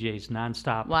morning. DJs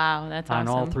nonstop. Wow, that's on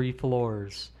awesome. all 3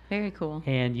 floors. Very cool.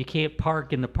 And you can't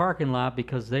park in the parking lot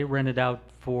because they rent it out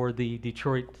for the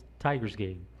Detroit Tigers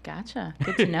game. Gotcha.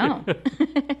 Good to know.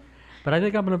 But I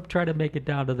think I'm going to try to make it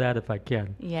down to that if I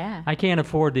can. Yeah. I can't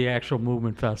afford the actual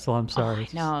Movement Festival. I'm sorry.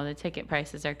 No, the ticket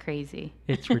prices are crazy.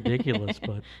 It's ridiculous,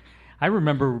 but I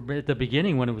remember at the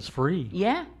beginning when it was free.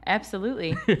 Yeah,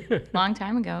 absolutely. Long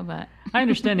time ago, but I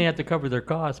understand they have to cover their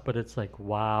costs, but it's like,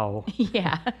 wow.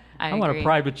 yeah, I want a agree.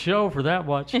 private show for that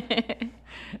much.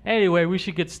 Anyway, we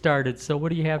should get started. So what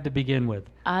do you have to begin with?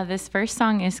 This first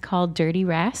song is called Dirty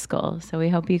Rascal, so we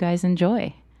hope you guys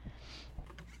enjoy.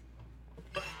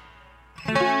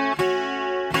 Shut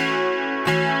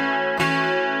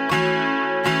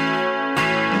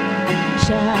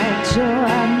your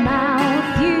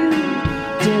mouth, you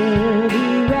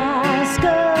dirty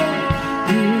rascal.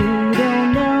 You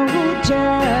don't know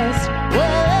just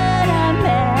what I'm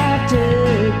after.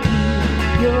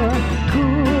 Keep your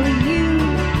cool, you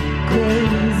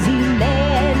crazy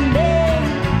madman.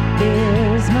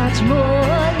 There's much more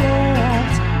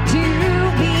left to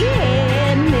be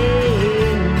handed.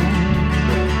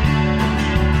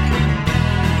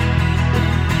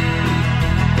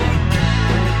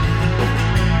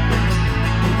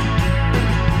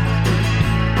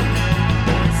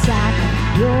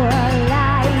 Your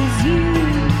lies, you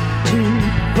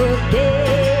truthful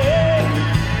thing.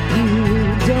 You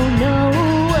don't know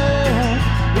what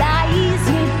lies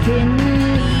within me.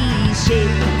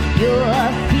 Shape your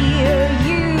fear,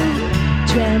 you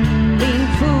trembling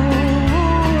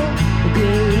fool. The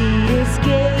greatest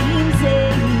games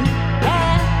they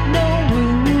have no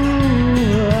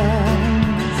rules.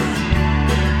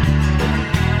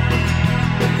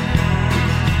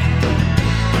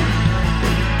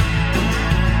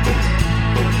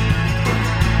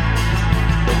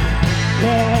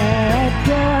 Let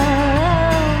go,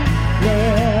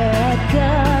 let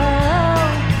go.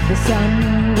 The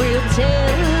sun will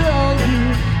tell all you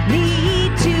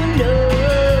need to know.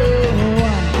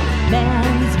 One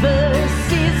man's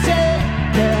verse is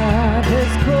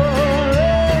another's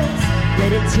chorus.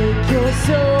 Let it take your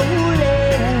soul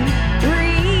and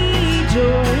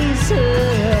rejoice us.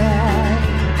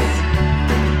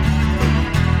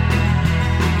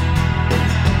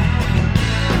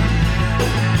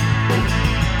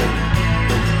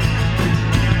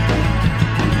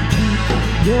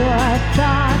 Your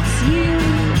thoughts, you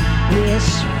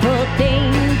wishful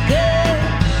thinker.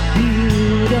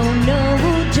 You don't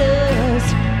know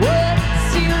just what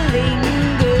still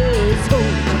lingers.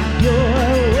 Hold your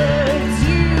words,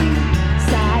 you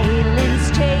silence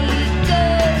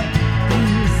taker.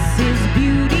 This is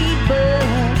beauty,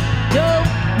 but don't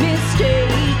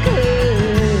mistake her.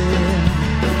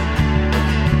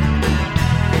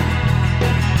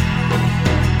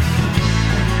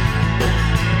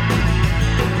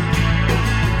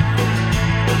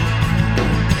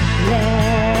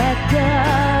 Let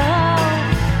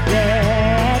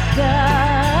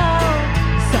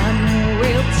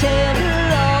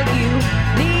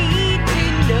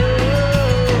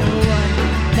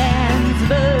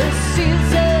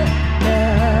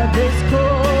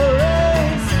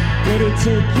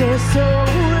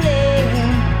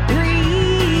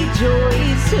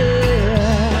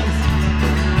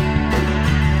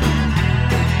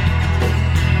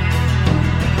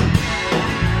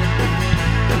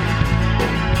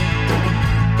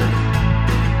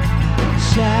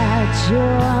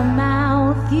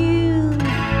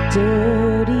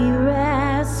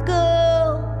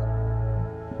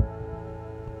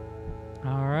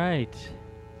right.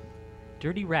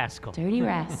 Dirty Rascal. Dirty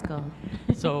Rascal.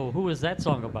 So who is that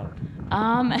song about?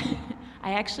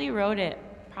 I actually wrote it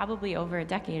probably over a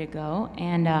decade ago,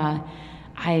 and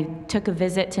I took a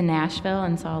visit to Nashville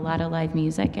and saw a lot of live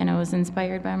music, and I was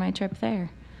inspired by my trip there.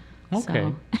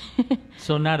 Okay. So,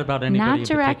 So not about anybody not in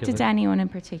directed to particular. anyone in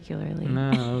particularly.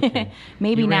 No, okay.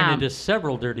 Maybe you now. ran into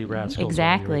several Dirty Rascals. while you were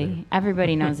Exactly.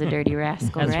 Everybody knows a Dirty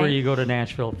Rascal, That's right? where you go to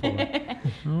Nashville for.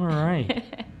 All right.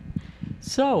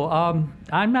 So,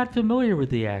 I'm not familiar with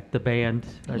the band.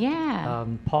 Yeah.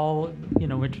 Paul,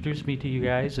 introduced me to you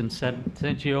guys and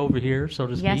sent you over here, so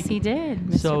to speak. Yes, he did,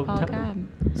 Mr. So, Paul Cobb.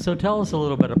 So tell us a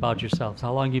little bit about yourselves.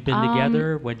 How long you've been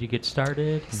together? When did you get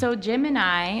started? So Jim and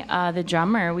I, the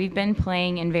drummer, we've been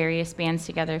playing in various bands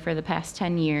together for the past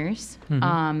 10 years.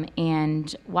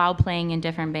 And while playing in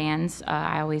different bands,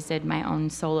 I always did my own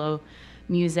solo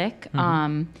music.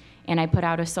 And I put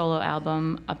out a solo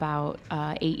album about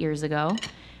 8 years ago.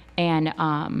 And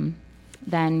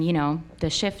then, the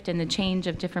shift and the change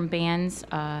of different bands,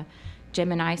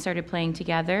 Jim and I started playing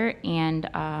together. And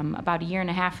about a year and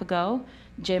a half ago,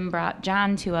 Jim brought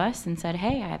John to us and said,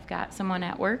 hey, I've got someone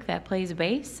at work that plays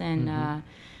bass, and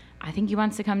I think he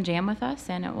wants to come jam with us.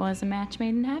 And it was a match made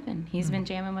in heaven. He's been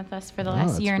jamming with us for the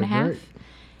last year and a half. Great.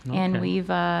 And Okay. we've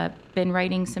been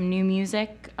writing some new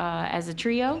music as a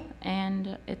trio,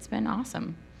 and it's been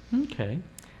awesome. Okay.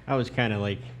 I was kind of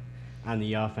like on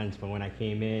the offense, but when I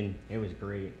came in, it was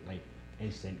great, like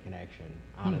instant connection,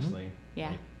 honestly. Yeah.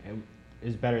 Like, it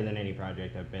was better than any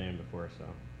project I've been in before, so.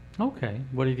 Okay.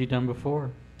 What have you done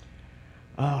before?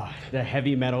 Oh, the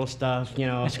heavy metal stuff,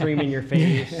 scream in your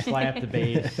face, slap the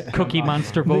bass. Cookie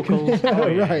Monster vocals? Oh,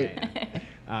 yeah, Right.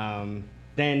 yeah.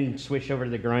 Then switched over to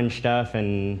the grunge stuff,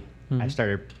 and I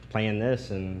started playing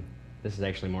this, and this is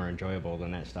actually more enjoyable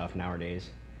than that stuff nowadays.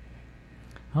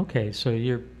 Okay, so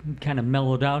you're kind of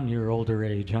mellowed out in your older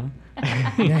age, huh?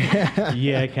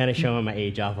 Yeah, kind of showing my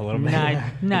age off a little bit.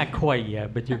 Not quite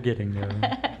yet, but you're getting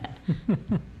there.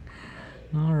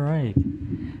 All right.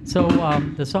 So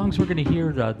the songs we're going to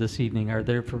hear this evening, are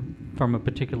they from a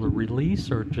particular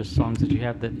release, or just songs that you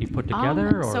have that you put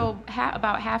together? Or? So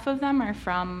about half of them are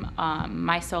from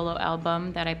my solo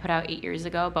album that I put out 8 years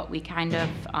ago, but we kind of,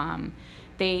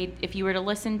 if you were to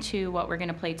listen to what we're going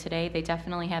to play today, they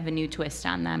definitely have a new twist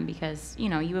on them because,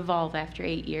 you evolve after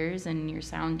 8 years and your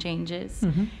sound changes.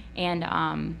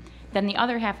 And then the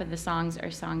other half of the songs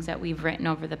are songs that we've written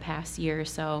over the past year or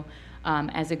so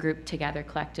as a group together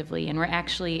collectively. And we're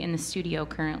actually in the studio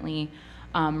currently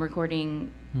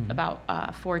recording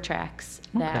about 4 tracks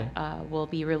that will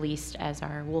be released as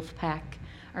our Wolfpack,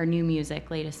 our new music,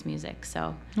 latest music.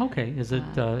 So Okay, is it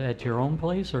at your own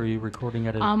place, or are you recording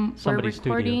at somebody's we're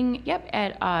recording, studio? yep,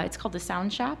 at it's called the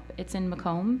Sound Shop. It's in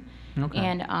Macomb. Okay.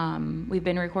 And we've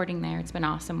been recording there. It's been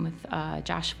awesome with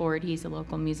Josh Ford. He's a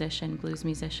local musician, blues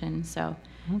musician. So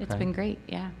it's Okay. been great.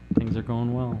 Yeah. Things are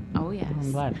going well. Oh, yes.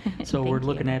 I'm glad. So we're Thank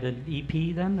looking you. at an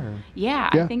EP then, or? Yeah,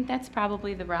 Yeah. I think that's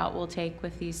probably the route we'll take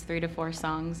with these 3 to 4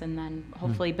 songs, and then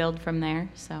hopefully build from there.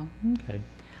 So Okay.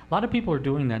 A lot of people are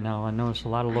doing that now. I noticed a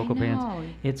lot of local bands. know.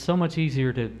 It's so much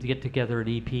easier to get together an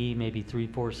EP, maybe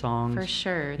 3-4 songs. for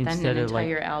sure, then Instead an of, like,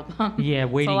 entire album. Yeah,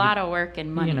 It's waiting. a lot of work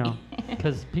and money.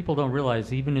 Because people don't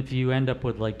realize, even if you end up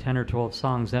with like 10 or 12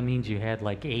 songs, that means you had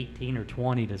like 18 or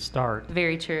 20 to start.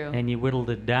 Very true. And you whittled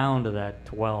it down to that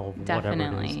 12, whatever it is.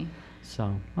 Definitely.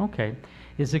 So, okay.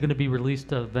 Is it going to be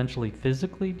released eventually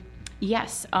physically?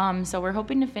 Yes. So we're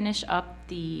hoping to finish up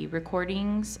the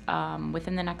recordings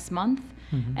within the next month.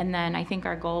 And then I think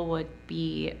our goal would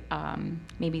be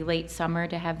maybe late summer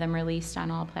to have them released on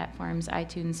all platforms,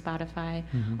 iTunes, Spotify,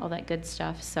 all that good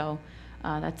stuff. So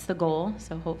that's the goal.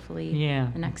 So hopefully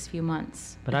the next few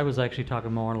months. But I was actually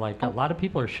talking more like a lot of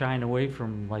people are shying away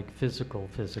from like physical,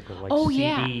 like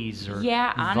yeah. CDs or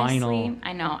Yeah, honestly, vinyl.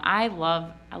 I know. I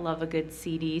love a good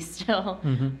CD still.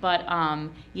 But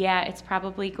yeah, it's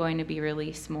probably going to be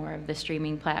released more of the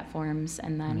streaming platforms,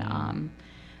 and then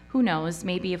who knows,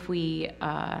 maybe if we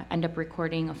end up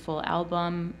recording a full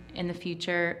album in the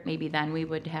future, maybe then we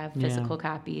would have physical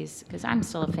copies, because I'm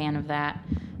still a fan of that.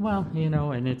 Well,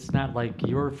 and it's not like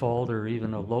your fault or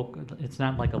even it's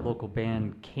not like a local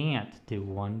band can't do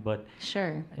one, but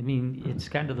Sure. I mean, it's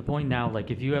gotten to the point now,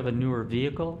 like if you have a newer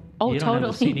vehicle, Oh, you don't totally.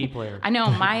 have a CD player. I know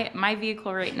my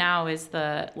vehicle right now is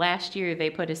last year they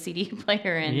put a CD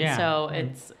player in, Yeah. so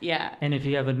it's And if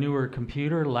you have a newer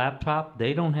computer, laptop,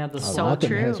 they don't have the So Nothing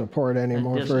true. has a port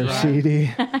anymore Just for a drive.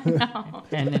 CD.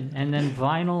 and then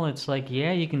vinyl. vinyl, it's like,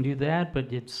 yeah, you can do that,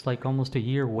 but it's like almost a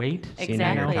year wait. See,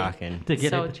 now you're talking. To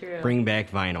get So it. true. Bring back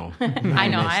vinyl. I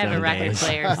know. I miss have a them record days.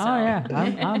 player. So. Oh, yeah,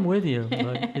 I'm with you.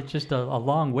 But it's just a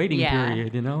long waiting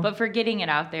period, you know? But for getting it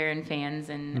out there and fans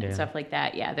and Yeah. stuff like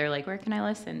that, yeah, they're like, where can I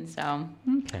listen? So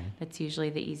Okay. that's usually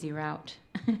the easy route.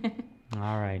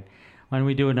 All right. Why don't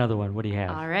we do another one? What do you have?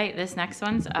 All right, this next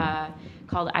one's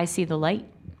called I See the Light.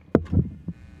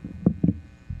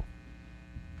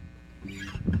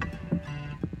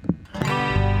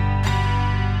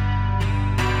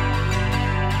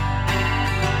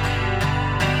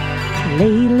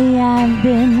 Lately I've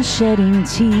been shedding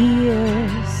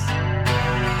tears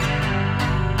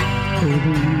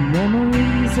over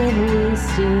memories of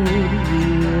wasted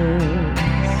years.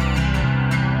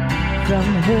 From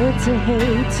hurt to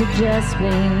hate to just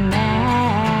plain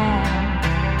mad,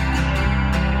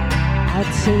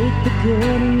 I'll take the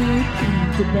good and you keep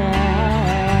the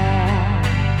bad.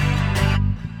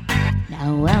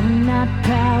 Now I'm not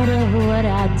proud of what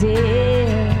I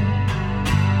did.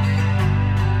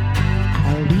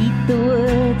 I'll read the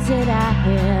words that I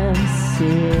have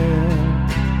said.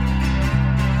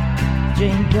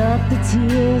 Drink up the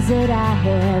tears that I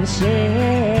have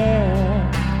shed.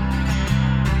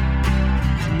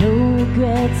 No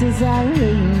regrets as I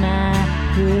lay my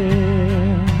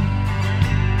head.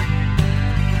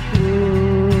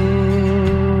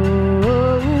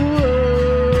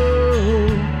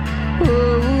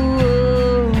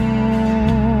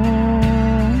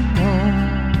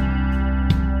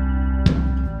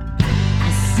 I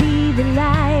see the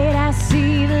light, I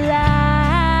see the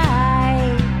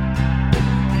light.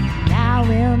 And I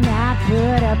will not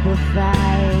put up a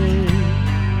fight.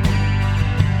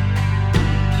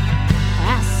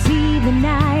 I see the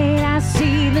night, I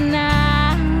see the night.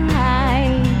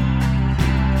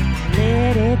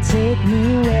 Let it take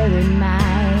me where it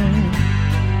might.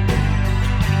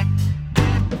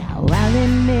 Now I'll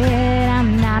admit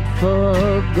I'm not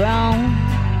full grown.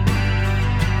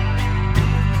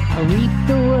 I'll reap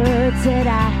the words that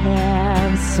I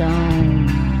have sown.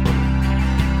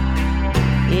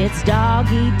 It's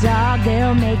dog eat dog,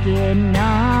 they'll make it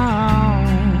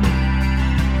known.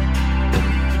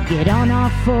 Get on all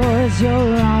fours,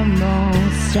 you're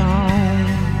almost home.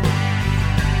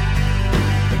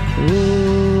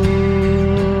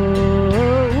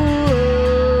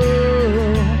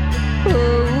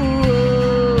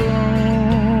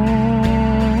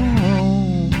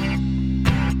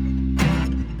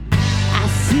 I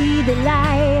see the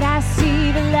light, I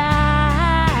see the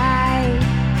light.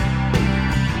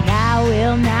 And I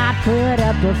will not put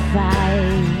up a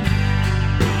fight.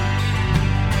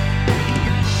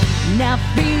 Now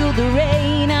feel the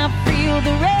rain, I feel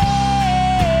the rain.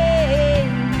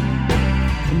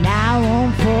 And I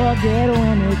won't forget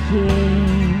when it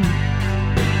came.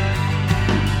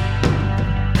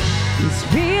 These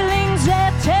feelings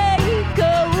that take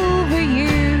over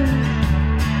you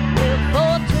will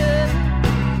falter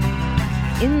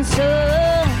in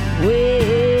some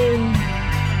way.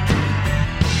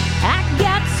 I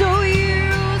got so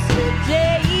used to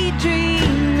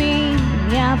daydreaming,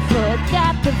 I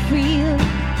forgot the feel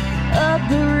of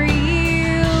the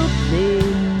real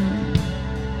thing.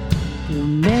 Through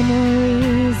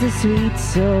memories, the sweet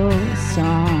soul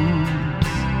songs.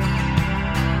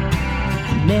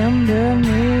 Remember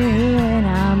me when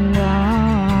I'm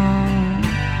gone.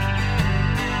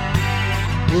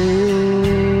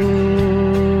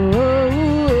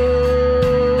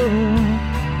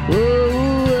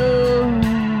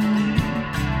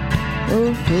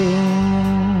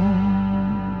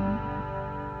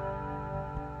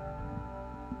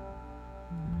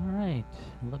 All right.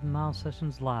 11 Mile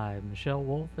Sessions Live. Michelle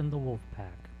Wolf and the Wolfpack.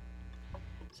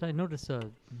 So I noticed a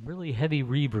really heavy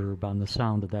reverb on the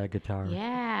sound of that guitar.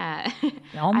 Yeah.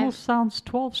 It almost sounds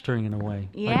 12-string in a way.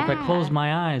 Like if I close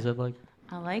my eyes, I'm like...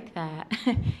 I like that.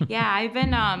 Yeah, I've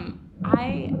been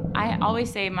I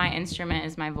always say my instrument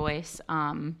is my voice.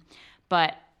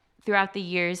 But throughout the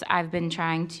years I've been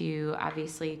trying to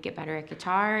obviously get better at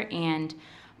guitar and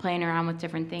playing around with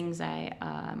different things.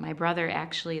 My brother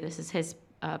actually, this is his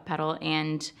pedal,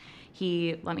 and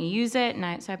he let me use it,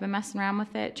 and so I've been messing around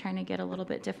with it, trying to get a little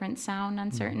bit different sound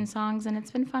on certain songs, and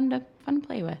it's been fun to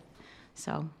play with.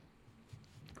 So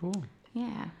Cool.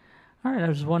 yeah. All right, I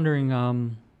was wondering,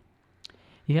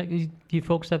 you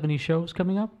folks have any shows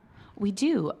coming up? We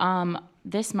do.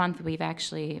 This month we've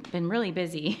actually been really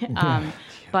busy.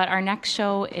 But our next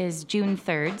show is June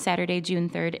 3rd, Saturday, June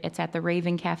 3rd. It's at the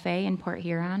Raven Cafe in Port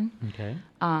Huron. Okay.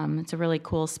 It's a really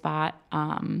cool spot.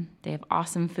 They have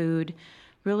awesome food,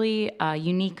 really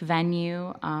unique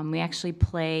venue. We actually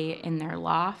play in their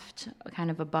loft, kind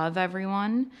of above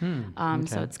everyone.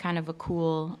 So it's kind of a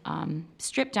cool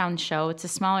stripped down show. It's a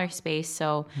smaller space,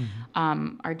 so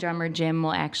our drummer Jim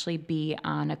will actually be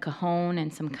on a cajon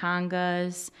and some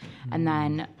congas, and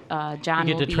then John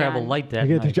You will get to be travel on, light that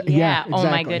You get night. to Yeah. exactly.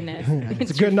 Oh my goodness.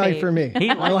 It's a good night for me.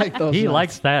 I like those. He nights.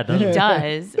 likes that, doesn't He he?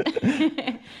 does.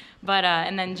 But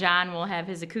and then John will have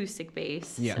his acoustic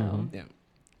bass. Yeah. So. Yeah.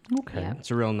 Okay. Yeah.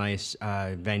 It's a real nice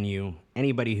venue.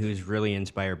 Anybody who's really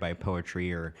inspired by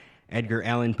poetry or Edgar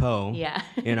Allan Poe, Yeah.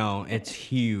 it's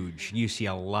huge. You see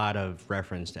a lot of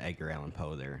reference to Edgar Allan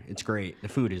Poe there. It's great. The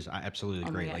food is absolutely Oh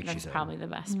my great, God, like she that's said. probably the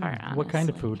best part. Honestly. What kind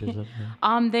of food is it?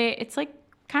 It's like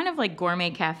kind of like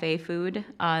gourmet cafe food.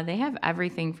 They have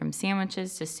everything from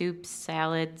sandwiches to soups,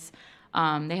 salads.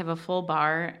 They have a full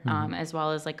bar as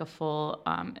well as like a full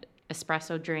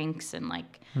espresso drinks and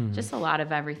like just a lot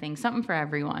of everything, something for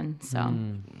everyone. So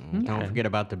Don't forget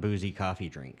about the boozy coffee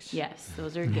drinks. yes,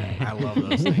 those are good. I love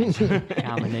those things.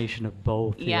 Combination of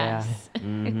both. Yes.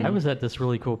 Yeah. I was at this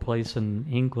really cool place in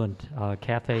England,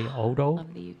 Cafe Odo,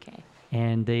 Of the UK.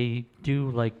 and they do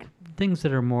like things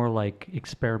that are more like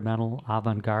experimental,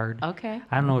 avant-garde. Okay.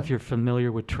 I don't know if you're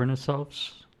familiar with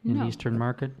Trinosovs in No. Eastern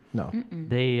Market. No.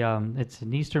 They it's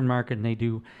an Eastern Market, and they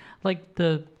do like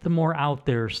the more out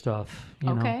there stuff.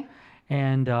 You know? Okay.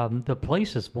 And the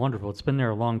place is wonderful. It's been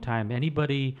there a long time.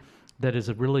 Anybody that is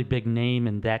a really big name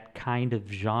in that kind of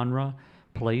genre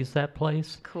plays that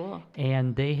place. Cool.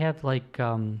 And they have like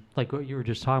what you were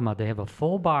just talking about. They have a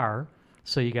full bar,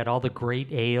 so you got all the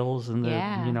great ales and the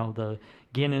Yeah. the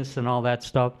Guinness and all that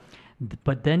stuff.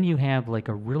 But then you have like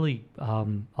a really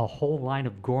a whole line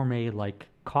of gourmet like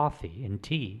coffee and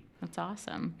tea That's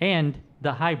awesome. and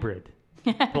the hybrid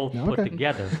both put Okay.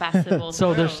 together. Festival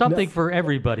So there's something for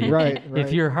everybody. Right, If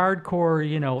right. you're hardcore,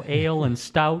 ale and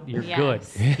stout, you're good.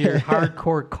 Yes. If you're a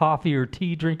hardcore coffee or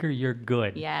tea drinker, you're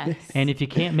good. Yes. And if you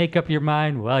can't make up your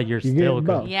mind, well, you're You still get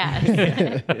good. both.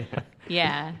 Yes.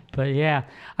 Yeah. But yeah,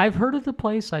 I've heard of the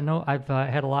place. I know I've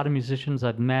had a lot of musicians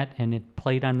I've met and it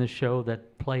played on the show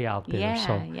that play out there. Yeah,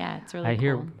 so yeah, it's really I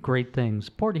hear cool. great things.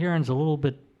 Port Huron's a little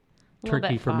bit Little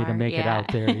tricky bit for me to far, make it yeah.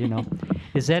 out there.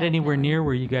 Is that anywhere near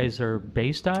where you guys are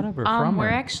based out of or from? We're or?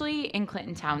 actually in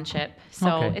Clinton Township, so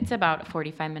Okay. it's about a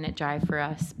 45-minute drive for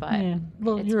us. But Yeah,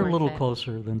 it's you're a worth little it.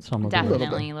 closer than some of the others.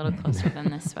 Definitely a little closer than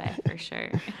this way for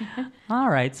sure. All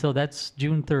right, so that's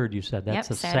June 3rd, you said. That's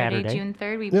yep, a Saturday. June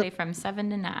 3rd. We play from 7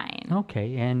 to 9.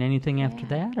 Okay, and anything after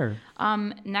that? Or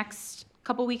Next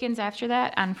couple weekends after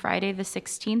that, on Friday the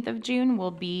 16th of June,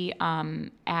 we'll be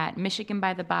at Michigan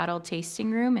by the Bottle Tasting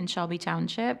Room in Shelby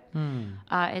Township.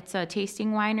 It's a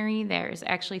tasting winery. There's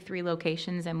actually 3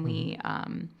 locations, and we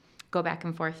go back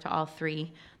and forth to all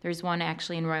 3. There's one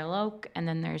actually in Royal Oak, and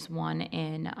then there's one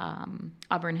in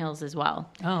Auburn Hills as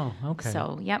well. Oh, okay.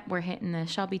 So, yep, we're hitting the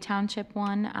Shelby Township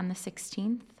one on the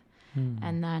 16th.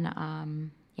 And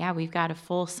then, we've got a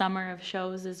full summer of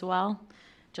shows as well,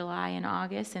 July and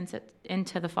August,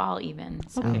 into the fall even.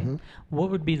 So. Okay.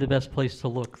 What would be the best place to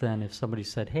look then if somebody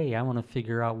said, hey, I want to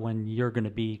figure out when you're going to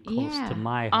be close to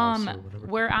my house or whatever?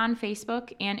 We're on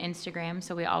Facebook and Instagram,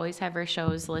 so we always have our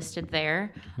shows listed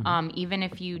there. Even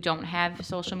if you don't have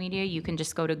social media, you can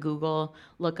just go to Google,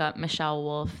 look up Michelle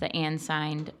Wolf, the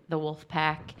signed The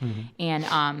Wolfpack,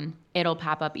 and it'll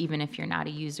pop up even if you're not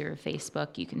a user of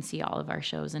Facebook. You can see all of our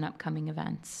shows and upcoming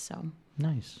events. So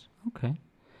Nice. Okay.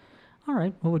 All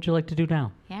right. What would you like to do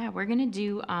now? yeah, we're going to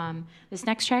do, this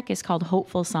next track is called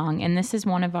Hopeful Song, and this is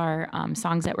one of our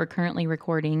songs that we're currently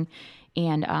recording.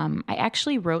 And I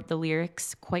actually wrote the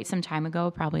lyrics quite some time ago,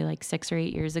 probably like 6 or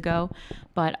 8 years ago.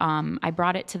 But I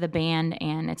brought it to the band,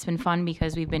 and it's been fun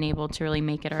because we've been able to really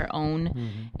make it our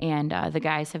own. And the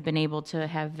guys have been able to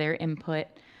have their input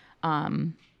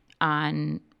on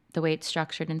the way it's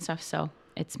structured and stuff. So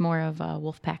it's more of a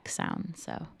Wolfpack sound.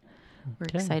 So we're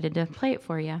excited to play it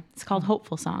for you. It's called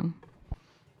Hopeful Song.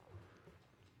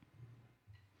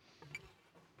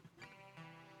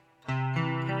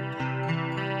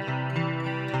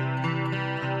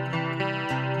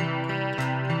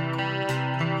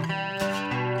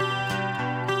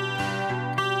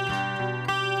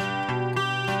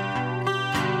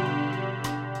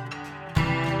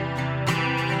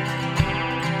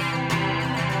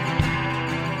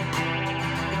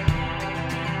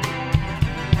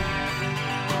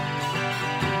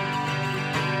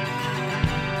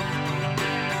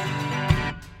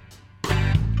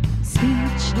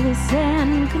 Speechless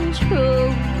and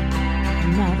controlled,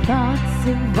 my thoughts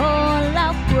have all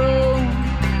outgrown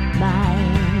my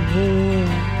head.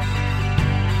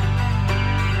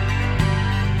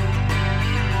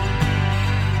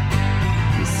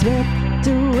 You swept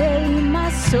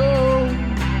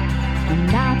I'm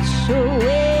not sure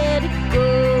where to go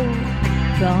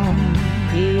from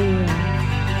here.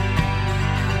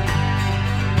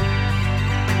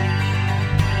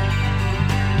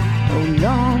 No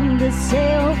longer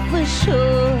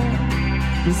self-assured,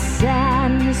 the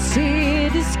sadness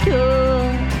it is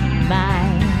cured, my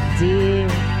dear.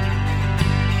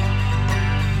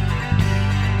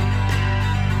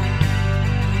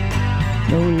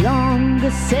 No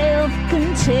longer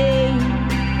self-contained,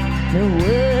 no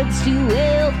words to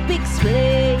help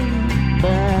explain,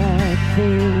 but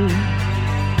they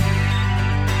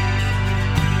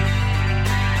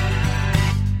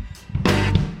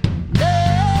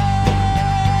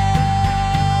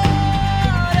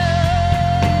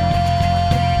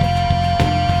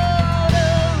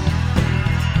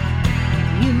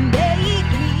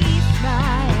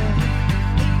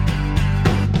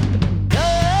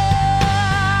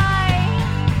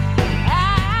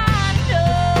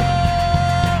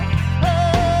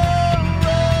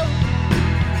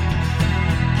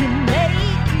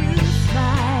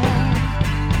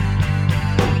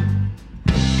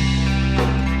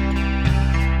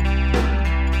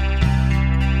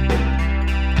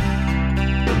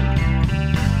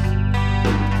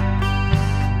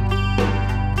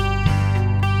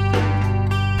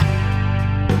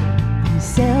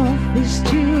selfish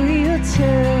to your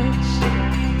touch.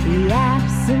 The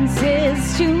absence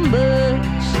is too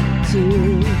much to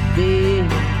bear.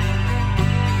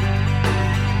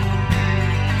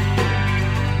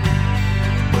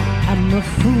 I'm a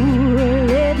fool,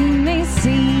 let me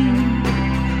see.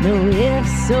 No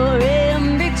ifs or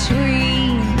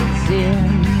in-betweens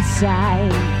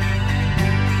inside.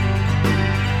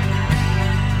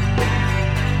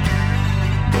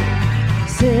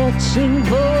 Searching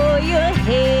for your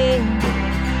hand,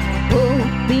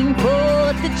 hoping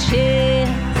for the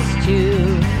chance to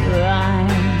rhyme.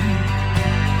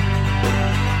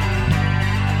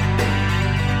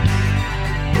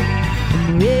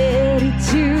 I'm ready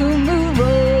to move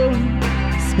on,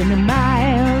 spinning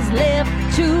miles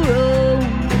left to roam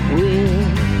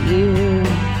with you.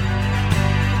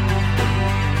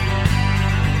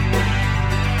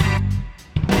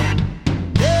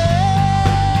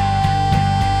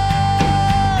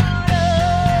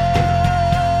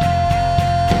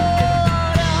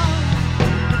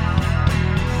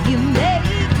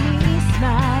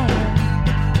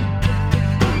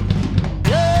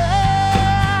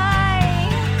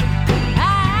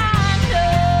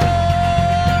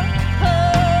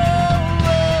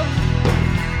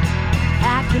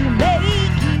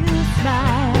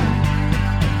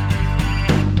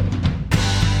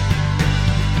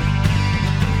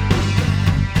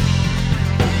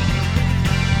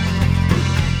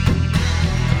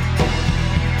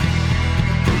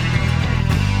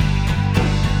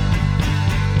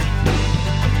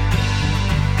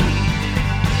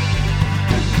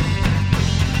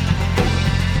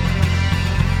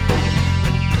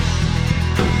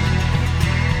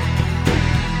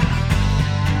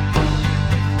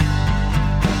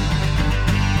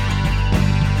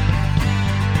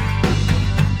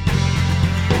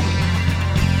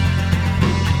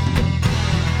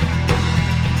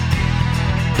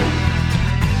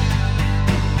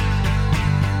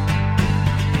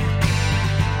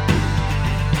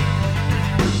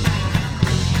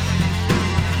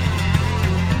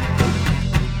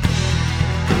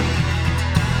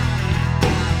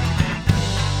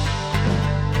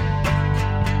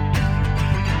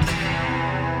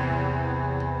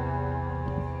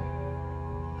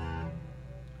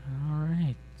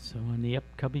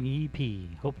 Upcoming EP,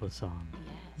 Hopeless Song.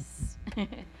 Yes.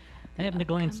 I happened to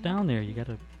glance down there. You got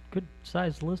a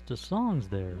good-sized list of songs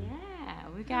there. Yeah,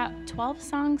 we got 12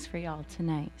 songs for y'all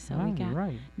tonight, so we got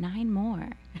 9 more.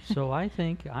 So I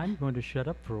think I'm going to shut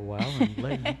up for a while and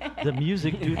let the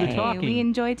music do the talking. We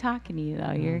enjoy talking to you,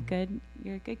 though. You're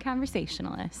a good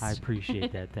conversationalist. I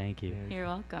appreciate that. Thank you. You're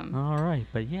welcome. All right,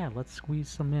 but yeah, let's squeeze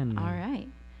some in. All right.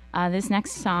 This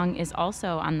next song is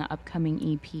also on the upcoming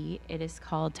EP. It is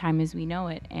called Time As We Know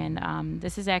It. And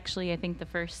this is actually, I think, the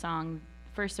first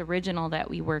original that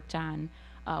we worked on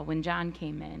when John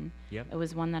came in. Yep. It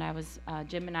was one that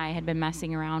Jim and I had been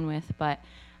messing around with, but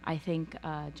I think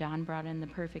John brought in the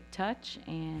perfect touch,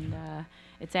 and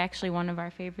it's actually one of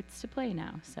our favorites to play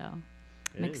now. So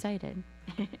I'm excited.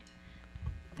 All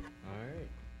right.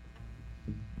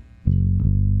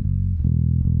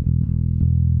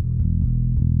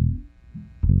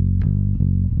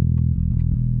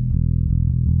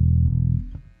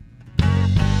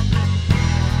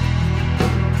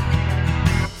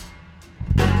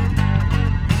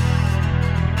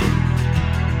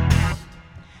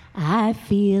 I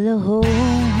feel a home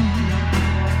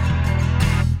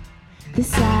the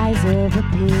size of a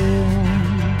pin.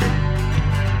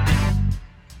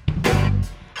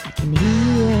 I can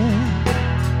hear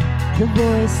the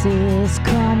voices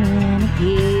coming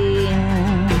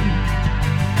again.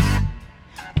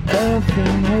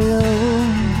 Earthing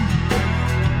alone,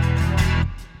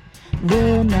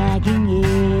 the nagging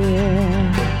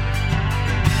ear.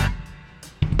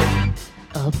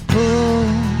 A pull,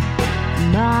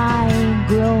 my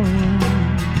growing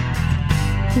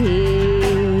fear.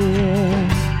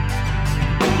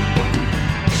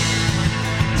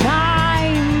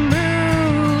 Time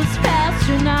moves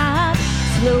faster, not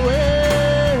slower.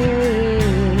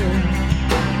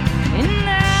 And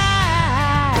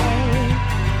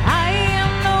I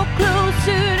am no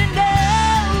closer to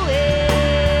knowing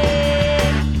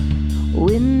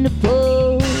when to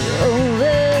pull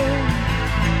over,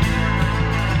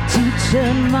 to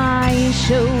turn my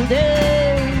shoulder.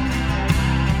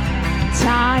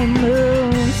 Time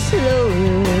moves slower.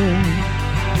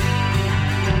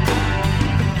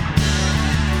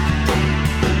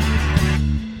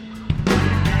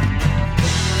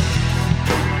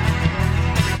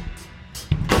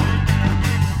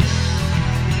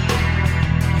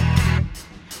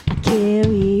 I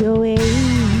carry away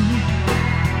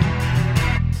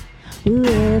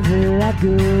wherever I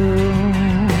go.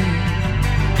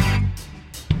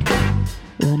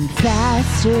 Run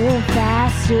faster,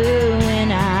 faster when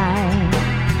I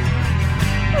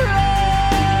run.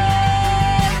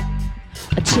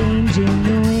 A change in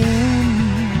the wind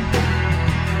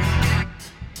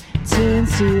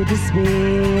turns to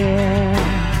despair.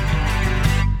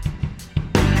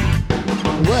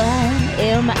 What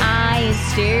am I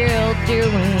still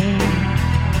doing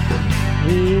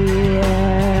here?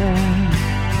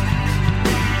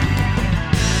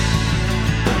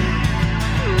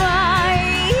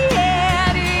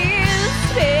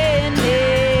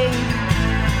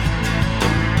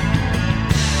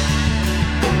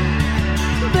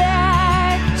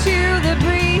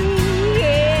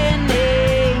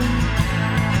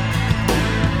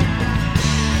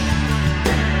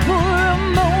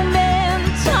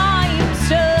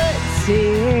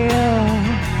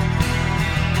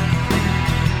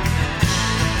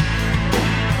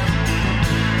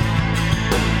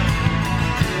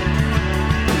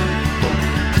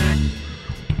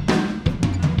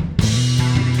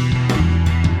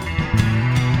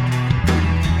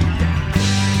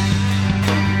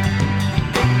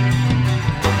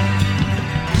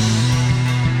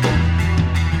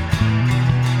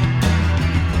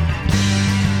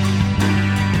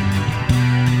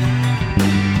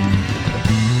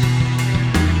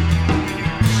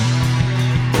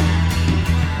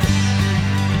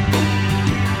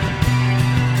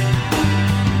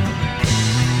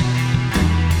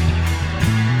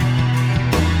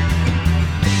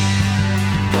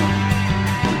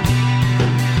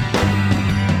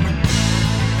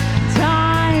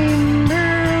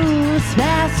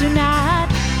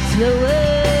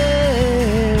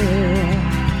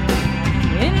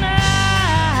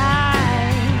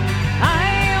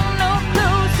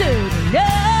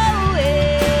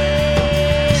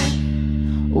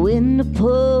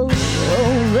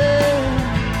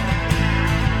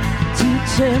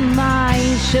 Turn my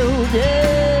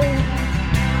shoulder.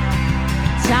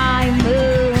 Time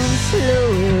moves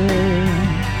slower.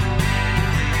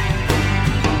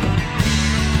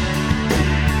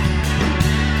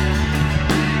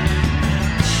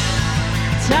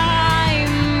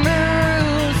 Time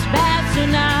moves faster,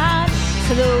 not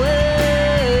slower.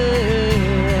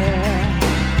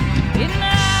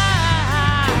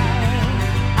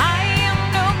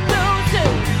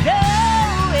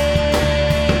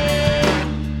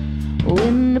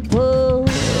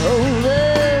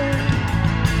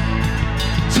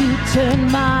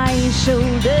 Turn my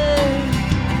shoulder.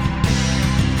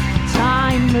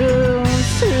 Time moves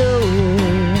slower.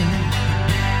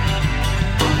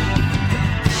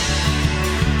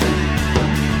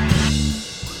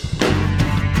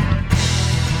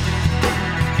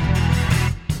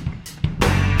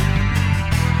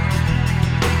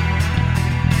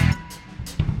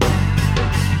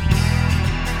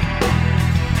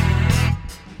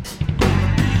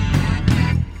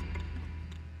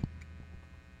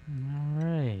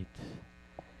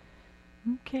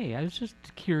 Okay, I was just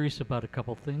curious about a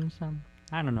couple things.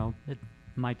 I don't know, it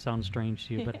might sound strange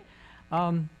to you, but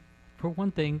for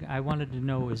one thing, I wanted to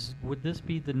know is, would this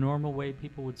be the normal way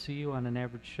people would see you on an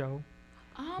average show?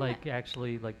 Like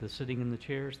actually like the sitting in the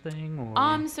chairs thing,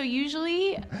 or? So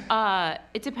usually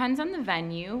it depends on the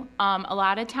venue. A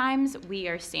lot of times we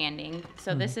are standing,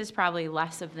 so this is probably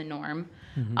less of the norm.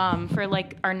 For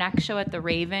like our next show at the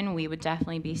Raven, we would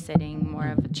definitely be sitting more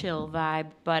of a chill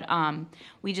vibe. But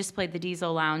we just played the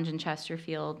Diesel Lounge in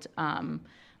Chesterfield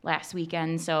last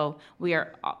weekend, so we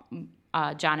are.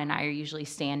 John and I are usually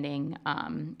standing,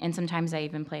 and sometimes I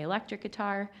even play electric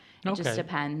guitar. It just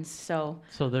depends. So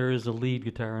there is a lead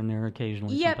guitar in there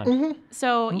occasionally. Yep. Sometimes.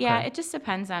 So yeah, it just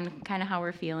depends on kind of how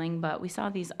we're feeling. But we saw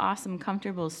these awesome,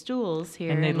 comfortable stools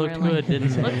here, and they looked good, didn't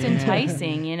they? Looked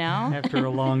enticing, you know. After a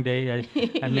long day, I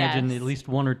imagine at least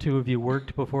one or two of you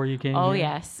worked before you came. Oh here.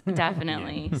 yes,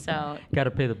 definitely. So got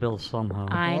to pay the bills somehow.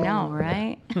 I know,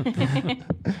 right?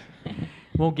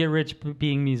 Won't get rich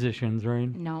being musicians, right?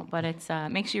 No, but it's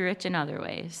makes you rich in other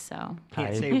ways. So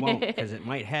can't say won't, because it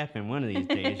might happen one of these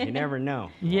days. You never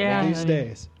know. Yeah, these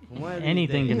days.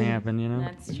 Anything can happen, you know.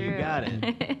 That's true. You got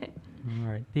it. All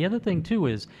right. The other thing too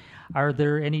is, are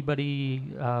there anybody?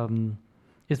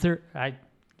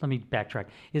 Let me backtrack.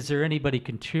 Is there anybody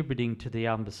contributing to the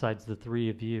album besides the three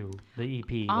of you? The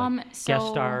EP, guest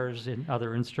stars and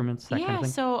other instruments, that kind of thing.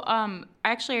 So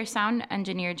actually, our sound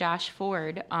engineer Josh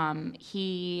Ford,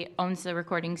 he owns the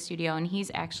recording studio, and he's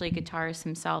actually a guitarist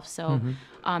himself. So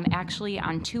actually,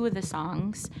 on 2 of the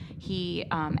songs, he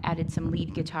added some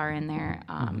lead guitar in there,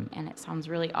 and it sounds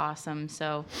really awesome.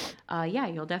 So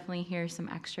you'll definitely hear some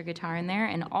extra guitar in there,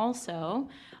 and also.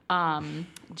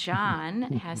 John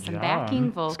has some backing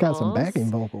vocals. He's got some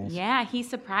backing vocals. Yeah, he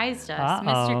surprised us,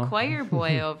 Mr. Choir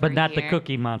Boy over but not here. the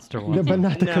Cookie Monster one. No, but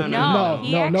not the Cookie No,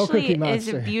 he actually Cookie Monster. is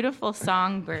a beautiful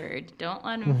songbird. Don't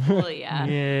let him fool you.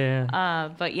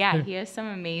 Yeah. But yeah, he has some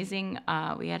amazing.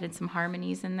 We added some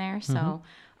harmonies in there, so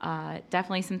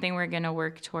definitely something we're gonna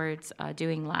work towards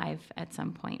doing live at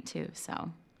some point too.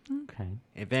 So. Okay.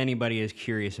 If anybody is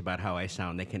curious about how I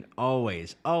sound, they can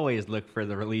always look for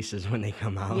the releases when they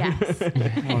come out. Yes.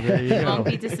 There you Won't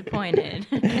be disappointed.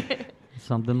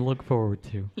 Something to look forward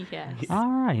to. Yes. All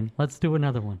right. Let's do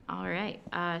another one. All right.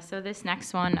 So this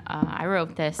next one, I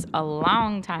wrote this a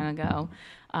long time ago,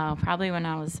 probably when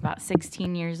I was about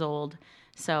 16 years old.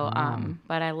 So,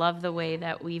 but I love the way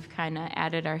that we've kind of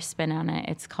added our spin on it.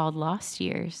 It's called Lost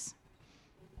Years.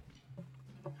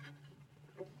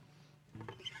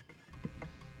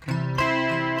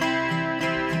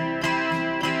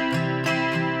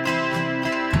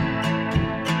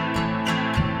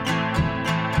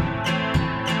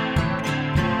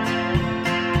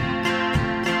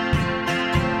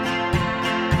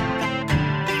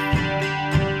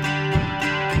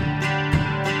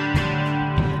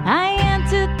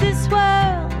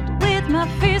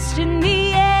 In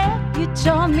the air, you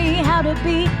taught me how to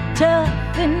be tough,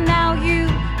 and now you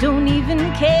don't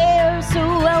even care. So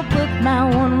I'll book my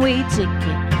one-way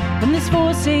ticket from this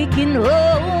forsaken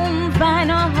home,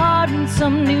 find a heart in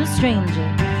some new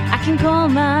stranger I can call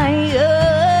my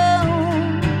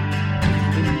own.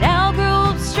 And I'll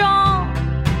grow up strong,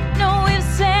 no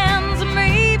ifs, ands, or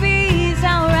maybes.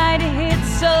 I'll write a hit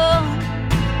song,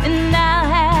 and I'll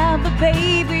have a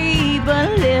baby,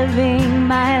 but living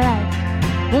my life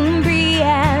won't be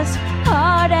as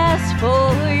hard as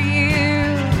for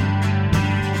you.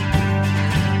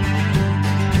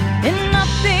 And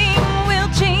nothing will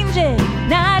change it,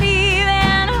 not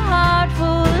even a heart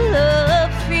full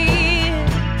of fear.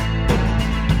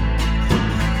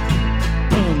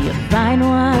 And you'll find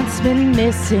what's been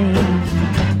missing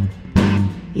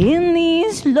in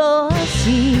these lost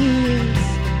years.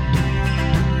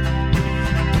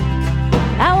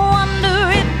 I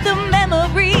wonder if the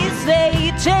memories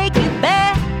they take you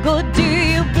back, or do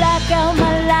you black out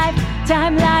my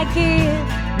lifetime like it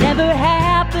never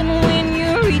happened? When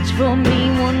you reach for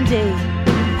me one day,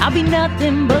 I'll be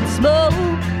nothing but smoke.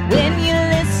 When you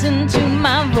listen to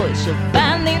my voice, you'll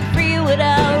finally free what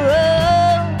I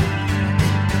wrote.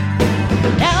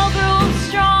 I'll grow up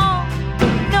strong,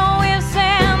 no ifs,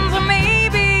 ands, or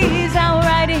maybes. I'll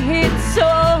write a hit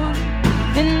song,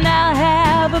 and I'll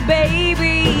have a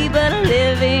baby, but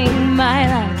living my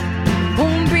life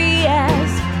won't be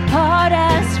as hard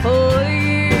as for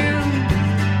you.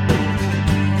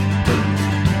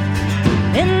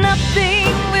 And nothing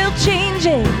will change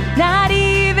it, not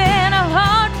even a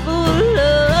heart full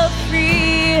of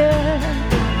fear.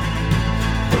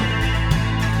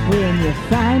 When you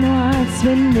find what's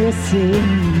been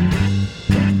missing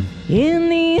in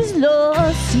these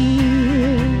lost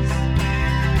years.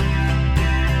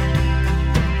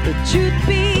 The truth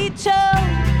be told,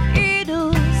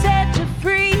 it'll set you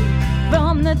free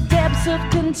from the depths of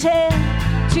content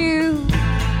to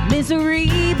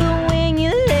misery. But when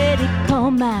you let it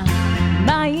come out,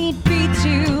 might be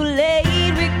too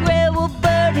late. Regret will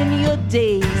burden your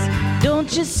days.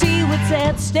 Don't you see what's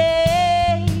at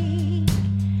stake?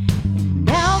 And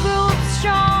I'll grow up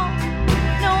strong,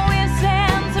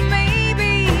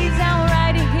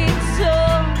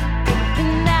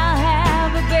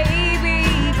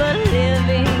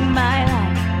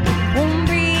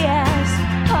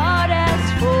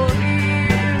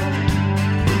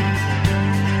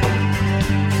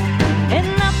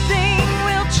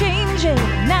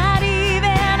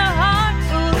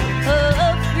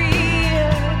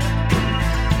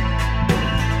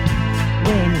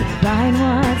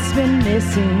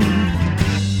 missing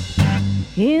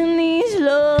in these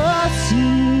lost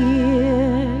years.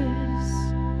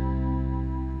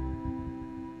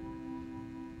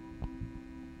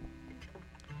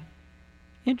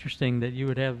 Interesting that you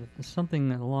would have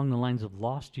something along the lines of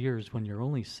lost years when you're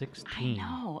only 16. I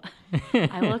know.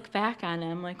 I look back on it,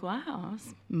 I'm like, wow, I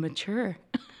was mature.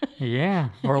 Yeah,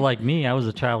 or like me, I was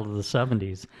a child of the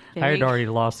 70s. I had already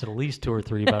lost at least 2 or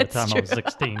 3 by the time I was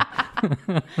 16.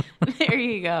 There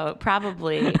you go.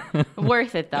 Probably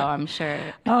worth it, though, I'm sure.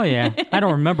 Oh, yeah. I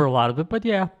don't remember a lot of it, but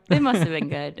yeah. They must have been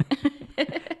good.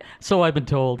 So I've been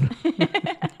told.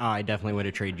 I definitely would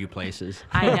have traded you places.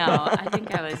 I know. I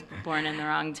think I was born in the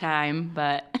wrong time,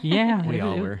 but... Yeah. We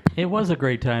all were. It was a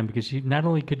great time because not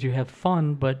only could you have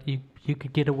fun, but you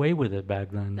could get away with it back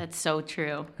then. That's so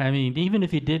true. I mean, even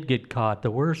if you did get caught,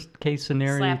 the worst case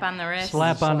scenario... Slap on the wrist.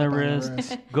 Slap on the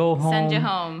wrist. Go home. Send you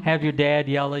home. Have your dad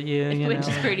yell at you, you Which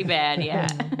know. is pretty bad, yeah.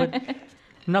 But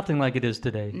nothing like it is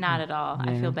today. Not at all.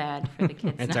 Yeah. I feel bad for the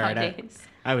kids It's all right. nowadays.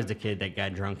 I was the kid that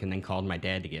got drunk and then called my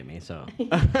dad to get me, so. He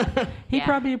Yeah.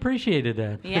 probably appreciated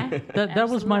that. Yeah, That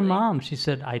was my absolutely. mom. She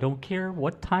said, I don't care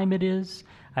what time it is.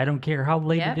 I don't care how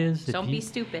late Yep, it is. don't be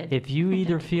stupid. If you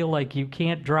either feel like you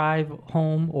can't drive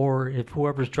home or if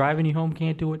whoever's driving you home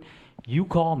can't do it, you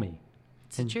call me.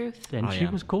 It's the truth. And Oh, she yeah.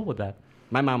 was cool with that.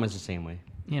 My mom was the same way.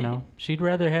 You know, she'd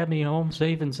rather have me home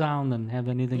safe and sound than have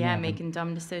anything Yeah, happen. making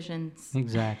dumb decisions.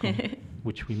 Exactly.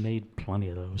 Which we made plenty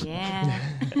of those. Yeah.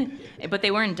 But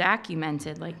they weren't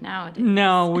documented like nowadays.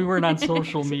 No, we weren't on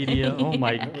social media. Oh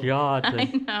my God. I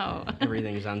know.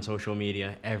 Everything's on social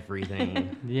media.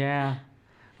 Everything. Yeah.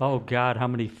 Oh God, how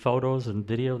many photos and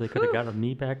video they could have got of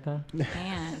me back then?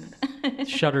 Man.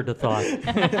 Shudder to thought.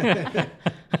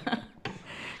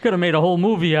 Could have made a whole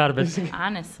movie out of it.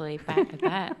 Honestly, back at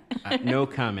that. No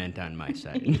comment on my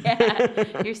side.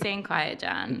 Yeah, you're staying quiet,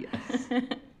 John.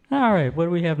 All right, what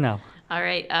do we have now? All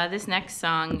right, this next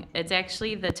song, it's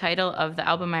actually the title of the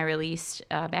album I released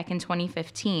back in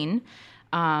 2015.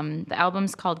 The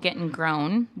album's called Getting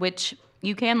Grown, which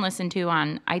you can listen to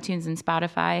on iTunes and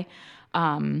Spotify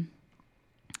and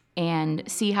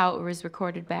see how it was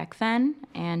recorded back then.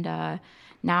 And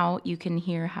now you can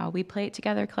hear how we play it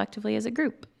together collectively as a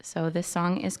group. So this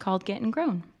song is called Getting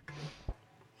Grown.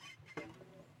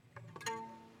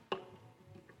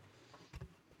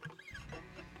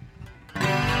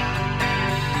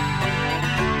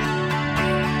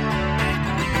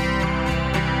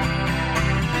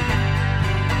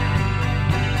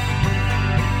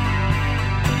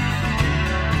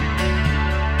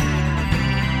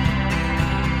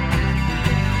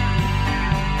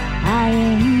 I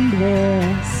am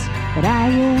blessed, but I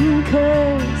am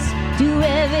cursed to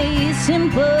have a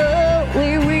simple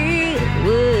weary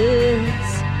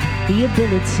words, the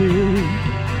ability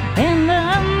and the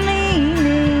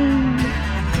meaning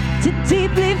to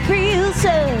deeply feel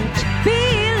such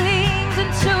feelings.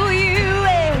 And so you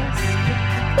ask,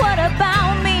 what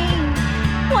about me?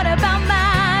 What about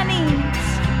my needs?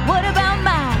 What about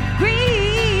my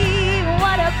grief?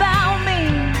 What about me?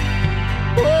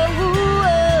 Whoa.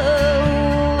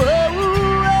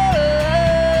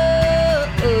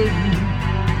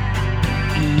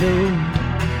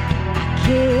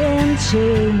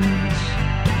 Change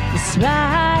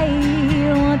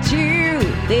despite what you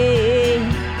think.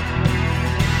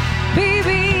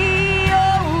 Baby,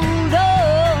 hold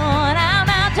on, I'm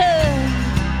out to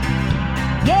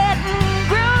getting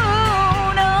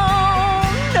grown.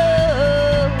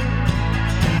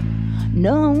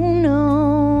 No,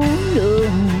 no, no.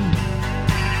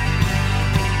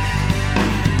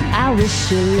 I wish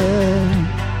your love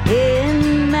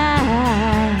in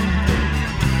mine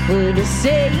were the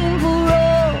same for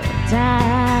all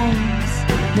times.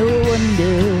 No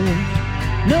wonder,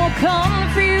 no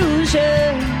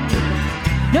confusion,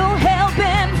 no help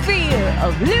and fear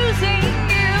of losing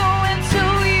you. And so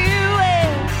you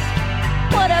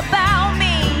ask, what about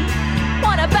me?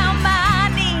 What about my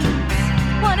needs?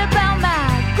 What about my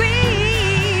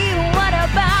grief? What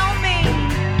about me?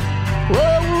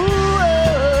 Whoa.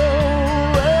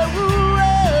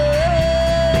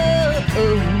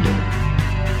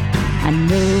 I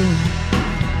know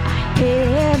I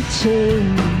have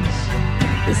changed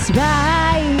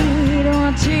despite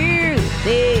what you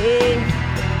think.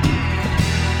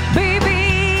 Baby,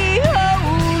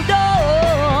 hold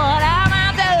on, I'm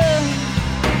out there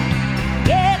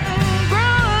getting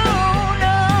grown.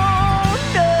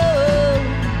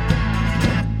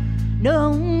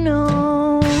 No, no,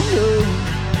 no.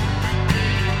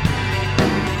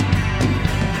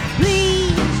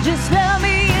 Please just love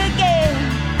me again.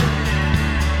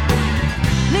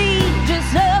 Please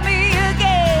just love me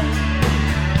again.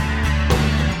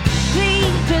 Please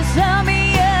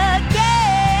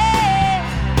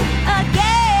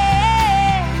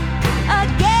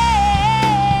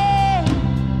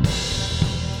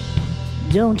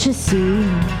Don't you see?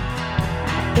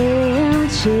 I am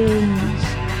changed.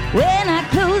 When I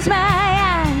close my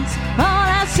eyes, all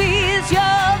I see is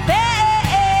your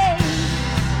face.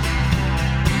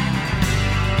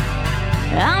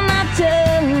 I'm not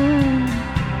done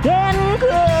getting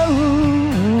cold.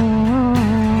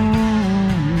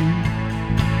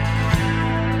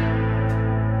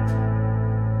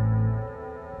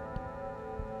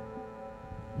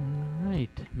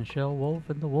 Michelle Wolf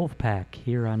and the Wolfpack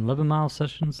here on 11 Mile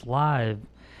Sessions Live.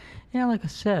 Yeah, like I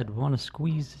said, we want to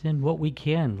squeeze in what we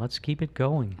can. Let's keep it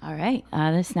going. All right.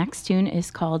 This next tune is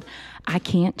called I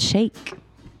Can't Shake.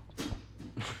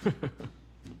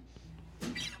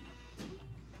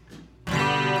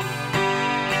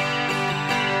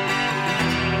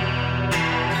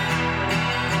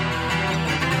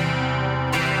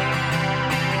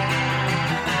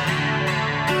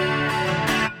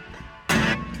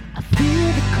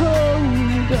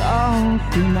 All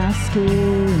through my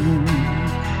skin,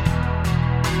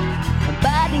 my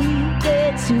body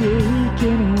gets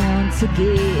aching once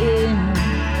again.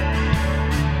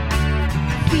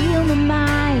 Feel my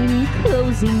mind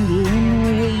closing in,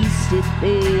 wasted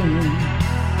thin.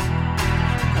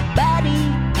 My body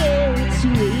gets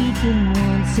aching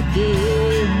once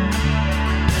again.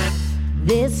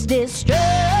 This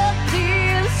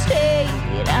destructive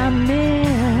state I'm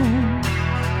in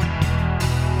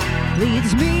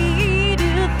leads me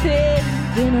to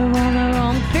thinking of all the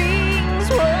wrong things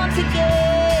once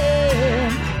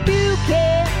again. You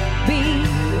can't be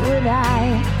what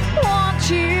I want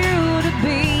you to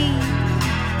be.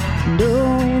 No,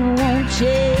 it won't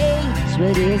change,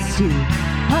 but it's too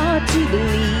hard to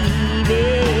believe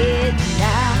it.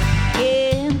 I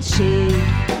can't change.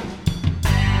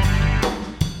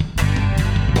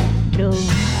 No,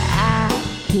 I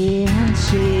can't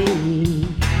change.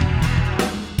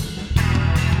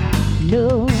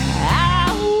 No, I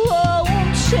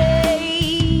won't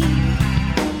shake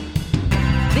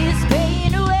this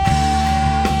pain away.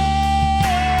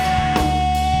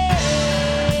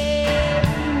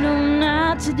 No,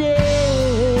 not today.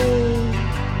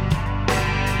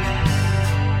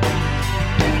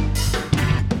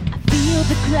 I feel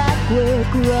the clockwork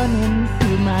running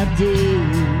through my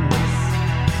days.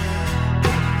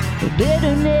 The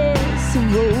bitterness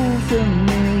of old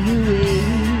familiar ways.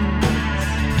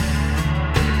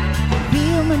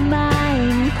 My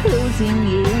mind closing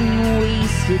in,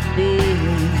 wasted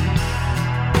things.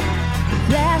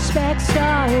 Flashbacks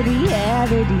start,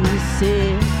 reality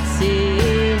sets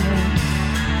in.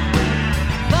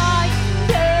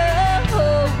 Find a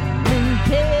home in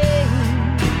pain.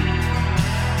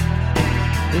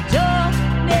 The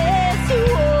darkness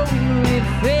won't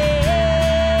refrain.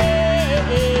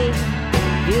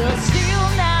 You're still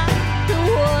not the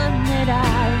one that I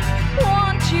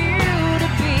want you to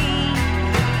be.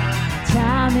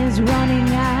 Time is running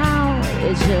out,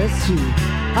 it's just too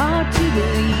hard to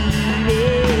believe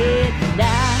it. And I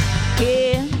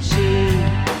can't shake.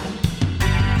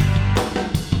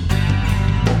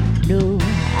 No,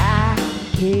 I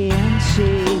can't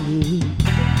shake.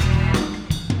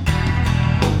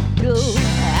 No,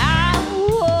 I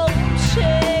won't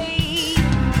shake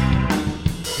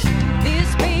this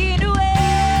pain away.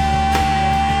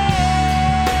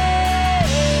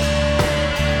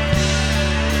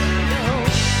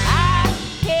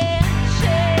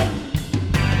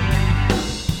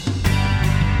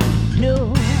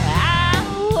 No, I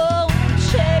won't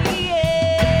shake.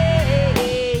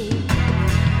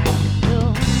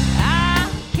 No, I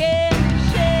can't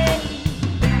shake.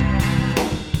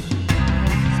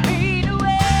 Speed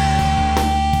away.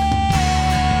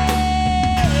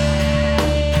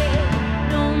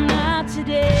 No, not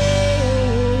today.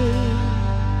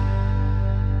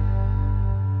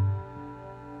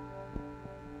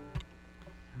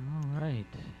 All right.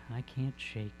 I can't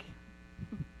shake.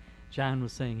 John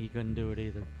was saying he couldn't do it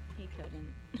either. He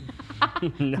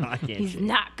couldn't. No, I can't. He's shake.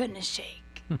 not gonna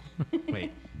shake.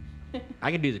 Wait,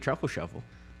 I can do the truffle shuffle.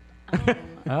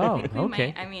 Oh, We okay.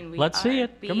 might- I mean, we Let's are see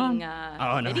it. being Come on.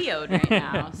 Oh, no. videoed right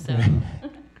now, so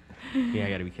Yeah, I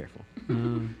got to be careful.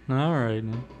 All right.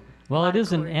 Well, it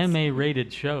is an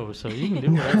MA-rated show, so you can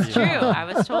do whatever it's you true. want. I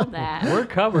was told that. We're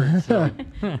covered. So.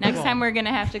 Next time we're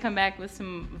gonna have to come back with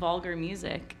some vulgar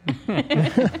music.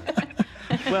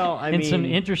 Well, I and mean, some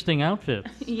interesting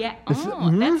outfits. Yeah. Oh,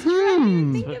 that's true. I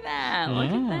didn't think of that. Look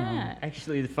at that.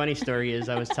 Actually, the funny story is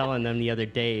I was telling them the other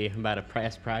day about a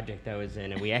past project I was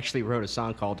in, and we actually wrote a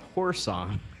song called Horse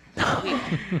Song.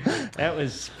 That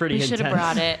was pretty We intense. should have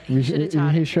brought it. He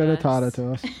should have taught it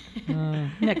to us.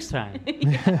 Next time.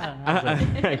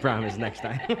 I promise next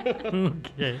time.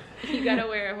 Okay. You gotta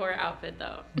wear a whore outfit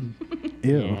though.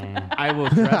 Ew. Yeah. I will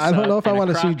dress I don't know up if I in a want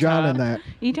to see crop John top, in that.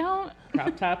 You don't?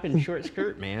 crop top and short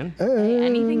skirt, man. Hey,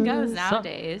 anything goes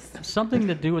nowadays. Something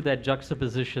to do with that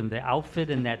juxtaposition, the outfit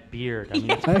and that beard. I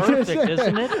mean, it's perfect,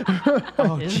 isn't it?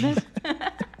 Isn't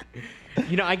it?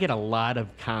 You know, I get a lot of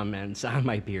comments on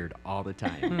my beard all the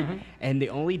time. Mm-hmm. And the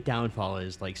only downfall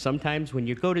is, like, sometimes when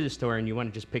you go to the store and you want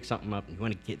to just pick something up and you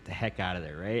want to get the heck out of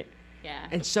there, right? Yeah.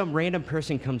 And some random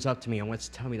person comes up to me and wants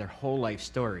to tell me their whole life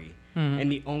story. Mhm.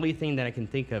 And the only thing that I can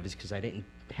think of is because I didn't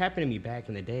happen to me back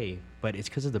in the day, but it's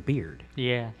because of the beard.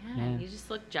 Yeah. Yeah, you just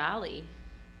look jolly.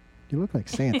 You look like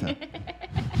Santa.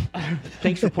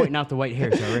 Thanks for pointing out the white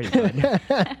hairs already,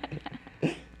 bud.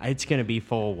 It's going to be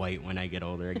full white when I get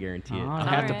older, I guarantee it. I'll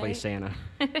have to play Santa.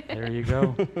 There you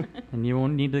go. And you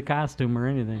won't need the costume or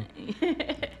anything.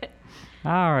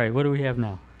 All right, what do we have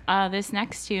now? This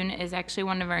next tune is actually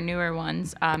one of our newer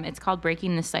ones. It's called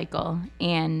Breaking the Cycle.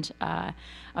 And I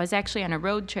was actually on a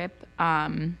road trip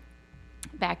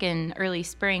back in early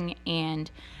spring,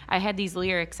 and I had these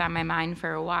lyrics on my mind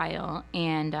for a while.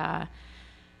 And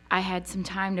I had some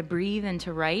time to breathe and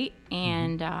to write.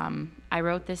 And I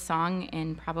wrote this song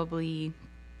in probably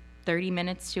 30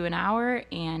 minutes to an hour.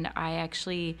 And I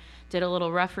actually did a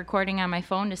little rough recording on my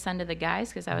phone to send to the guys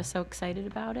because I was so excited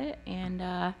about it.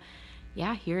 And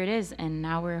yeah, here it is. And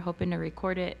now we're hoping to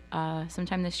record it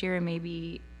sometime this year and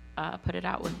maybe put it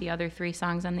out with the other 3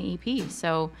 songs on the EP.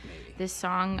 So this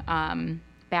song,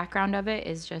 background of it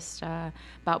is just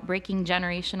about breaking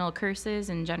generational curses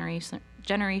and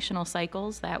generational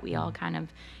cycles that we all kind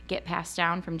of get passed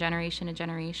down from generation to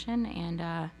generation. And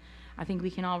I think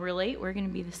we can all relate. We're going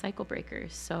to be the cycle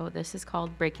breakers. So this is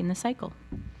called Breaking the Cycle.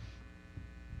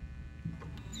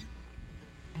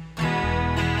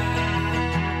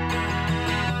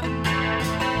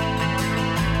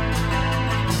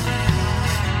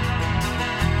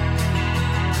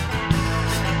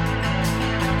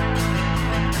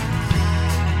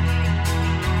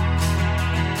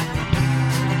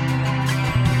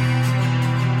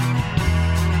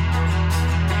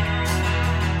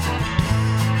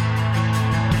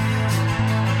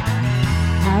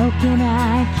 How can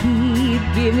I keep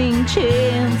giving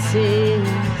chances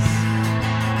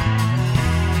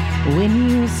when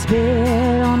you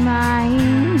spit on my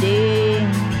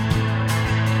ending?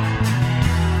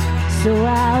 So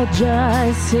I'll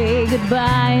just say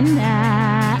goodbye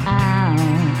now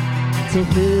to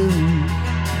whom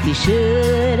you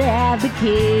should have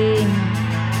became.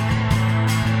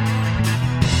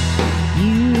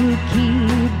 You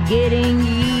keep getting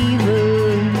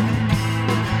even.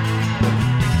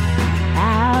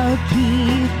 I'll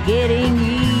keep getting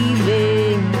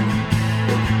even.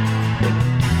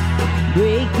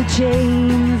 Break the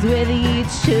chains with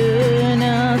each turn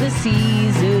of the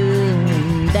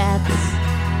season. That's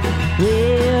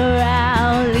where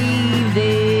I'll leave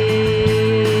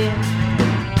them.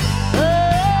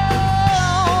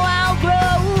 Oh, I'll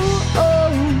grow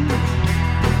old.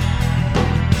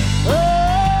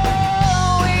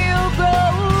 Oh, we'll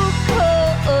grow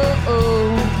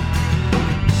cold.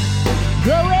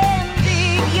 Go and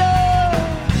dig your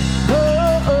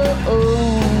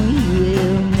hole. You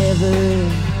will never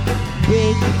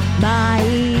break my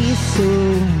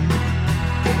soul.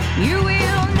 You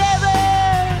will never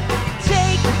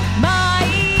take my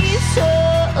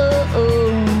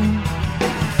soul.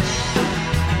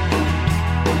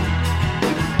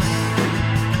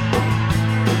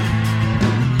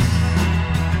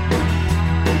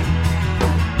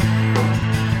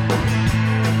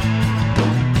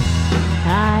 I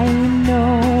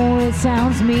know it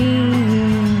sounds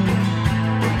mean.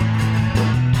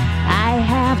 I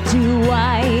have to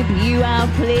wipe you out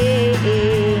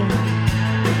clean.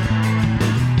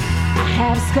 I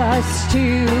have scars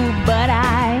too, but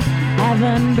I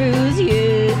haven't bruised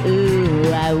you.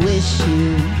 I wish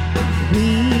you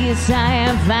peace I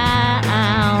have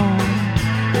found.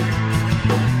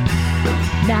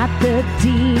 Not the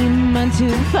demon to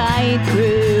fight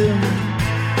through.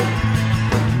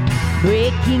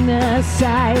 Breaking the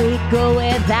cycle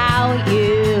without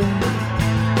you.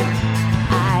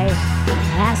 I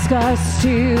ask us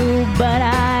to, but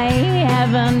I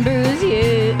haven't bruised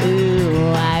you.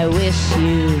 I wish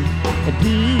you the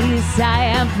peace I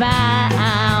have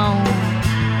found.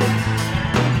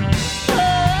 Oh,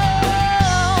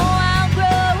 I'll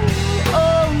grow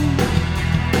old.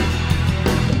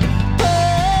 Oh,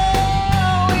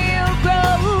 we'll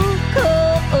grow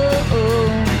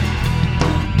cold.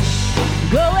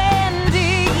 Go and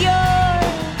dig your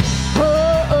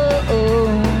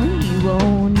hole. You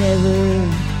won't ever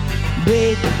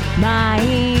break my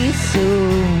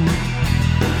soul.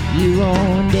 You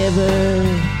won't ever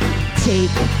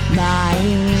take my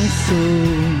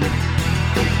soul.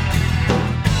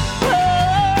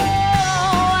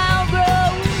 I'll grow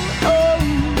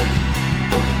old.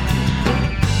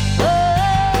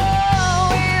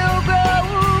 You'll grow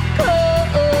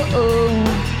cold.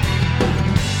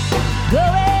 Go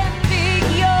and dig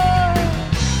your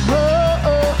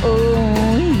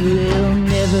hole. You'll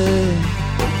never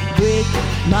break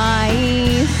my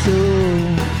soul.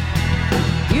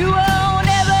 You won't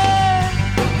ever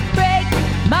break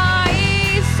my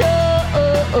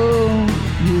soul.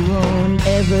 You won't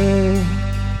ever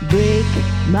break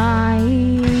my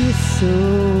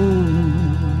soul.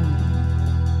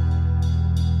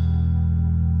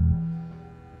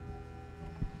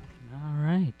 All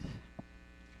right.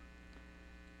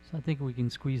 So I think we can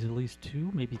squeeze at least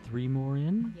 2, maybe 3 more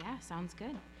in. Yeah, sounds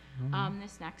good. Mhm.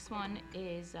 This next one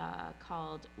is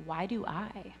called Why Do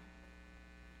I?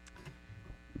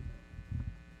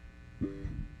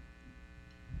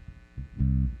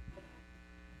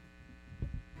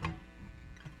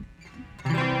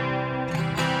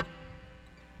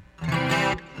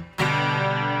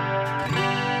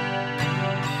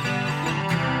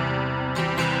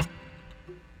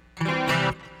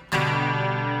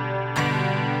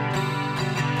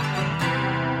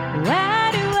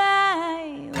 Why do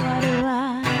I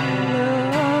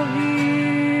love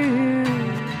you?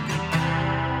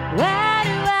 Why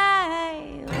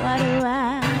do I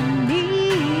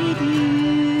need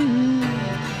you?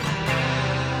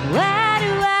 Why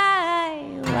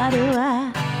do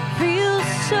I feel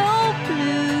so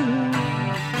blue?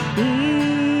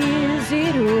 Is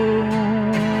it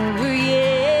over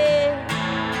yet?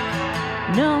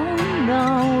 No,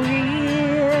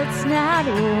 it's not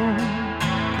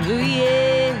over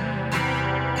yet.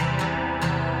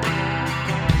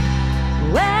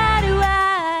 Why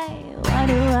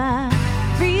do I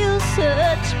feel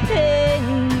such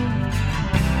pain?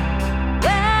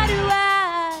 Why do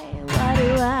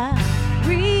I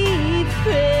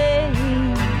refrain?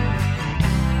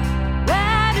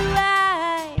 Why do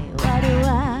I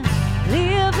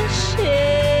live in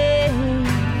shame?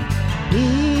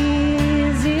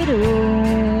 Is it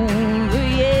over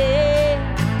yet?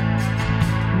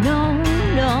 No,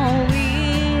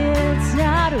 it's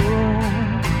not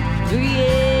over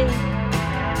yet.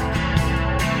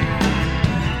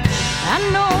 I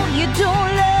know you don't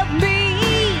love me.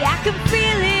 I can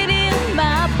feel it in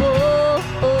my bones.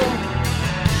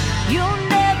 You'll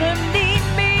never need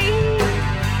me.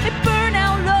 It burned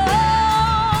out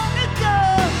long ago.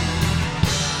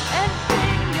 And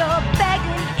then you're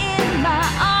begging in my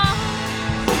arms,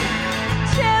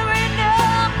 tearing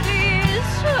up this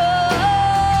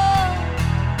hole.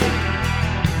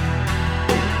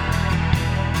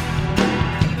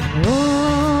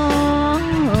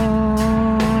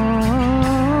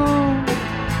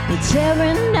 You're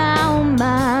tearing down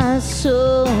my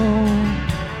soul.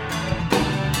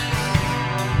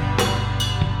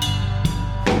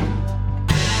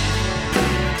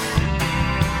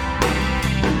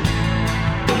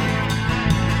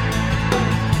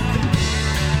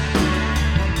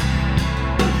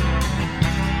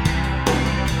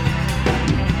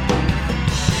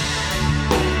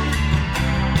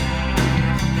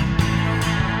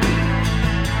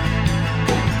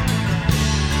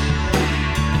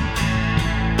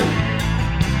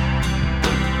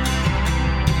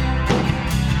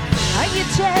 Are you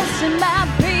testing my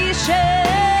patience?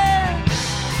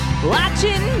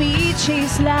 Watching me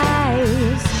chase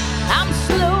lies. I'm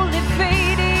slowly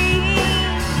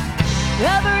fading,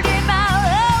 covered in my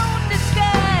own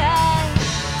disguise.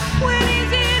 When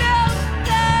is it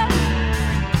over?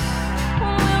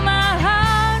 Will my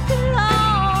heart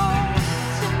belong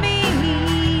to me?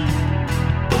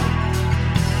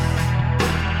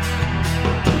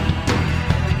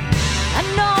 I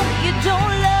know you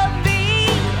don't love me.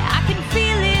 I can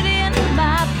feel it in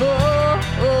my bones.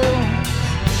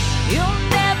 You'll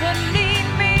never need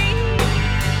me.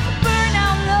 Burn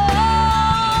out low.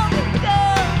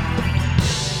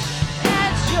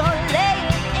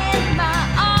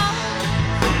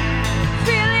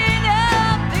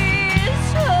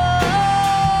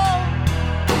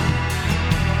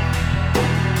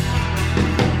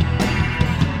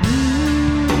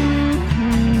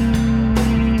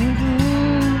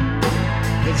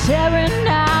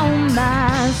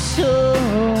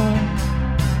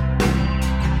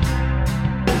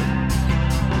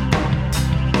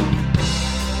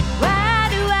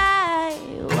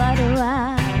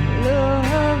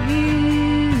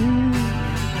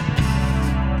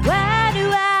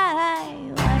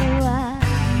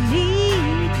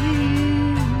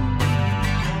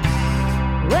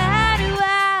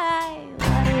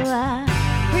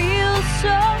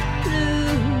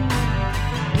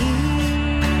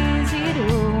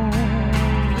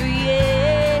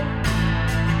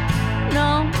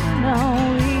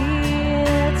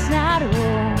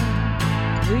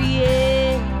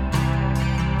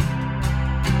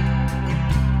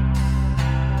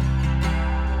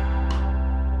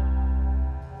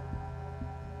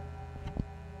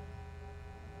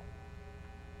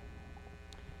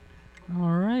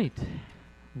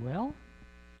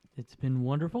 It's been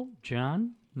wonderful.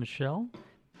 John, Michelle,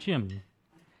 Jim.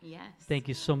 Yes. Thank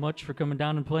you so much for coming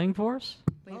down and playing for us.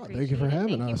 We thank you for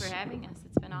having us. Thank you for having us.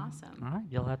 It's been awesome. All right,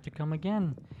 you'll have to come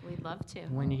again. We'd love to.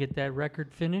 When you get that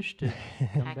record finished, to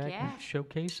come Heck back yeah. and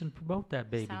showcase and promote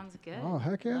that baby. Sounds good. Oh,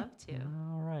 heck yeah. Love to.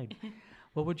 All right.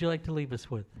 What would you like to leave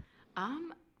us with?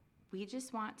 We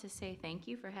just want to say thank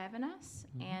you for having us,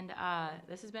 Mm-hmm. and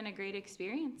this has been a great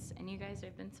experience, and you guys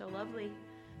have been so lovely.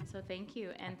 So thank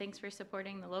you, and thanks for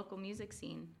supporting the local music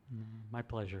scene. My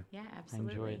pleasure. Yeah, I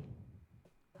absolutely. enjoy it.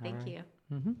 Thank you.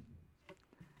 Mm-hmm.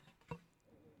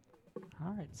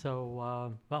 All right.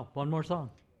 So, one more song.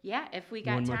 Yeah, if we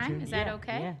got One more time, tune? is that Yeah,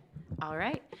 okay? yeah. All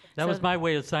right. That was my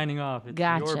way of signing off. It's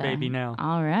your baby now.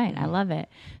 All right. I love it.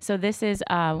 So this is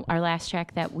our last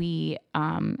track that we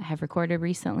have recorded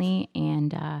recently,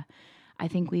 and I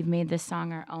think we've made this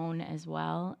song our own as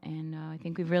well, and I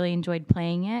think we've really enjoyed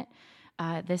playing it.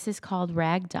 This is called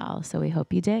Ragdoll, so we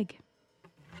hope you dig.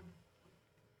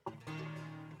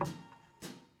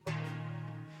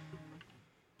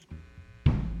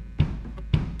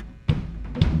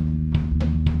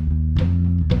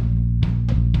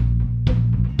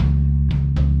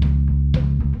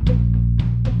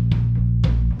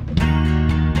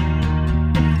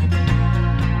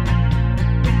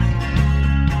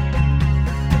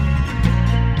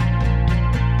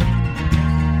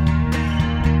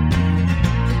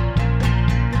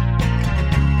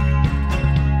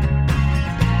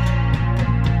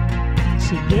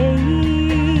 She gave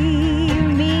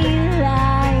me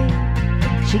life,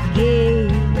 she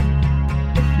gave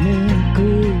me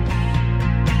grief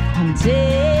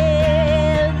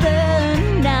until the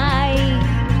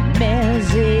nightmares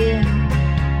in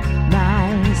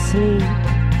my sleep.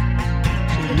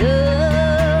 She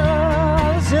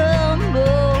loves the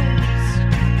most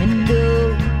and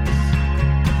knows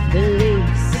the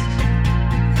least.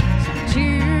 So to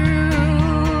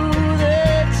the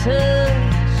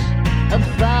touch a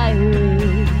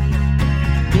fiery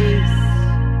beast.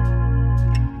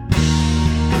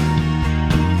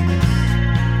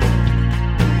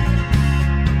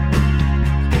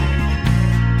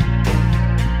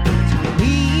 Told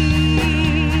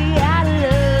me our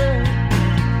love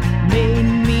made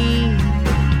me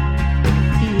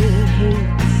feel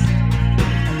hate,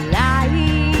 alive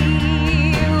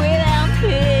without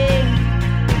pain,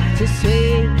 to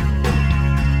sway,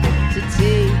 to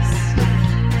taste.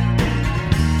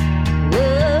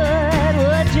 What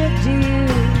would you do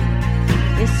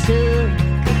if stuck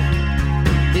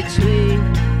between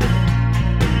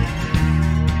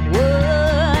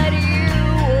what you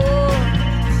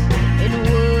want and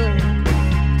what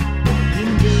you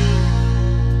need?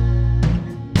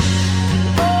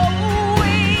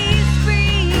 Always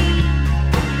breathe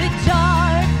the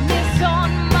darkness on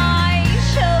my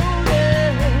shoulder.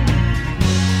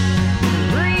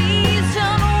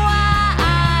 Reason why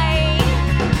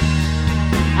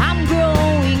I'm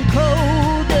growing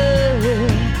colder.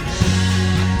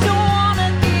 Don't wanna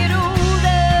get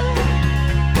older.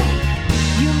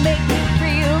 You make me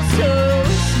feel so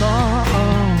small.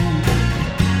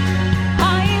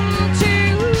 I'm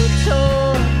too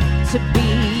torn to be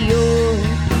your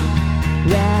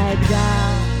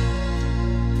ragdoll.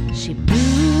 She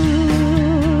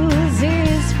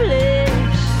bruises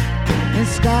flesh and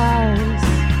scars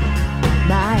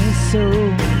my soul.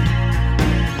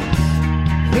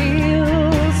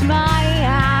 Fills my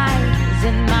eyes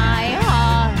and my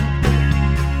heart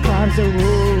carves a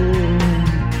wound.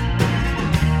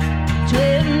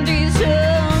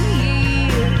 20-some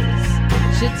years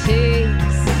she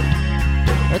takes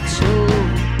a toll.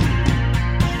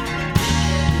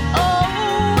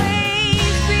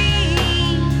 Always be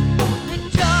the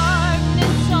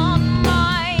darkness on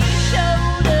my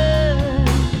shoulder.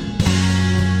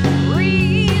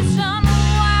 Reason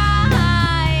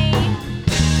why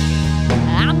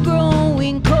I'm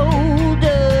growing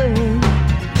colder.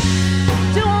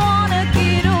 Don't wanna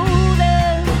get older.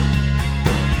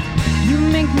 You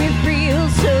make me feel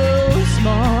so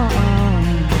small.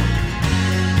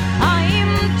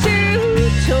 I'm too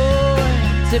torn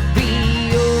to be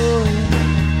your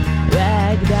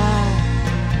ragdoll.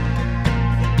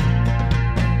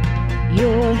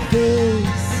 Your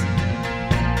face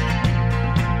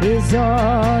is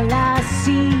all I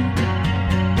see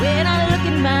when I look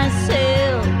at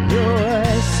myself. Your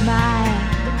smile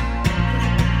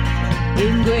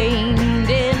ingrained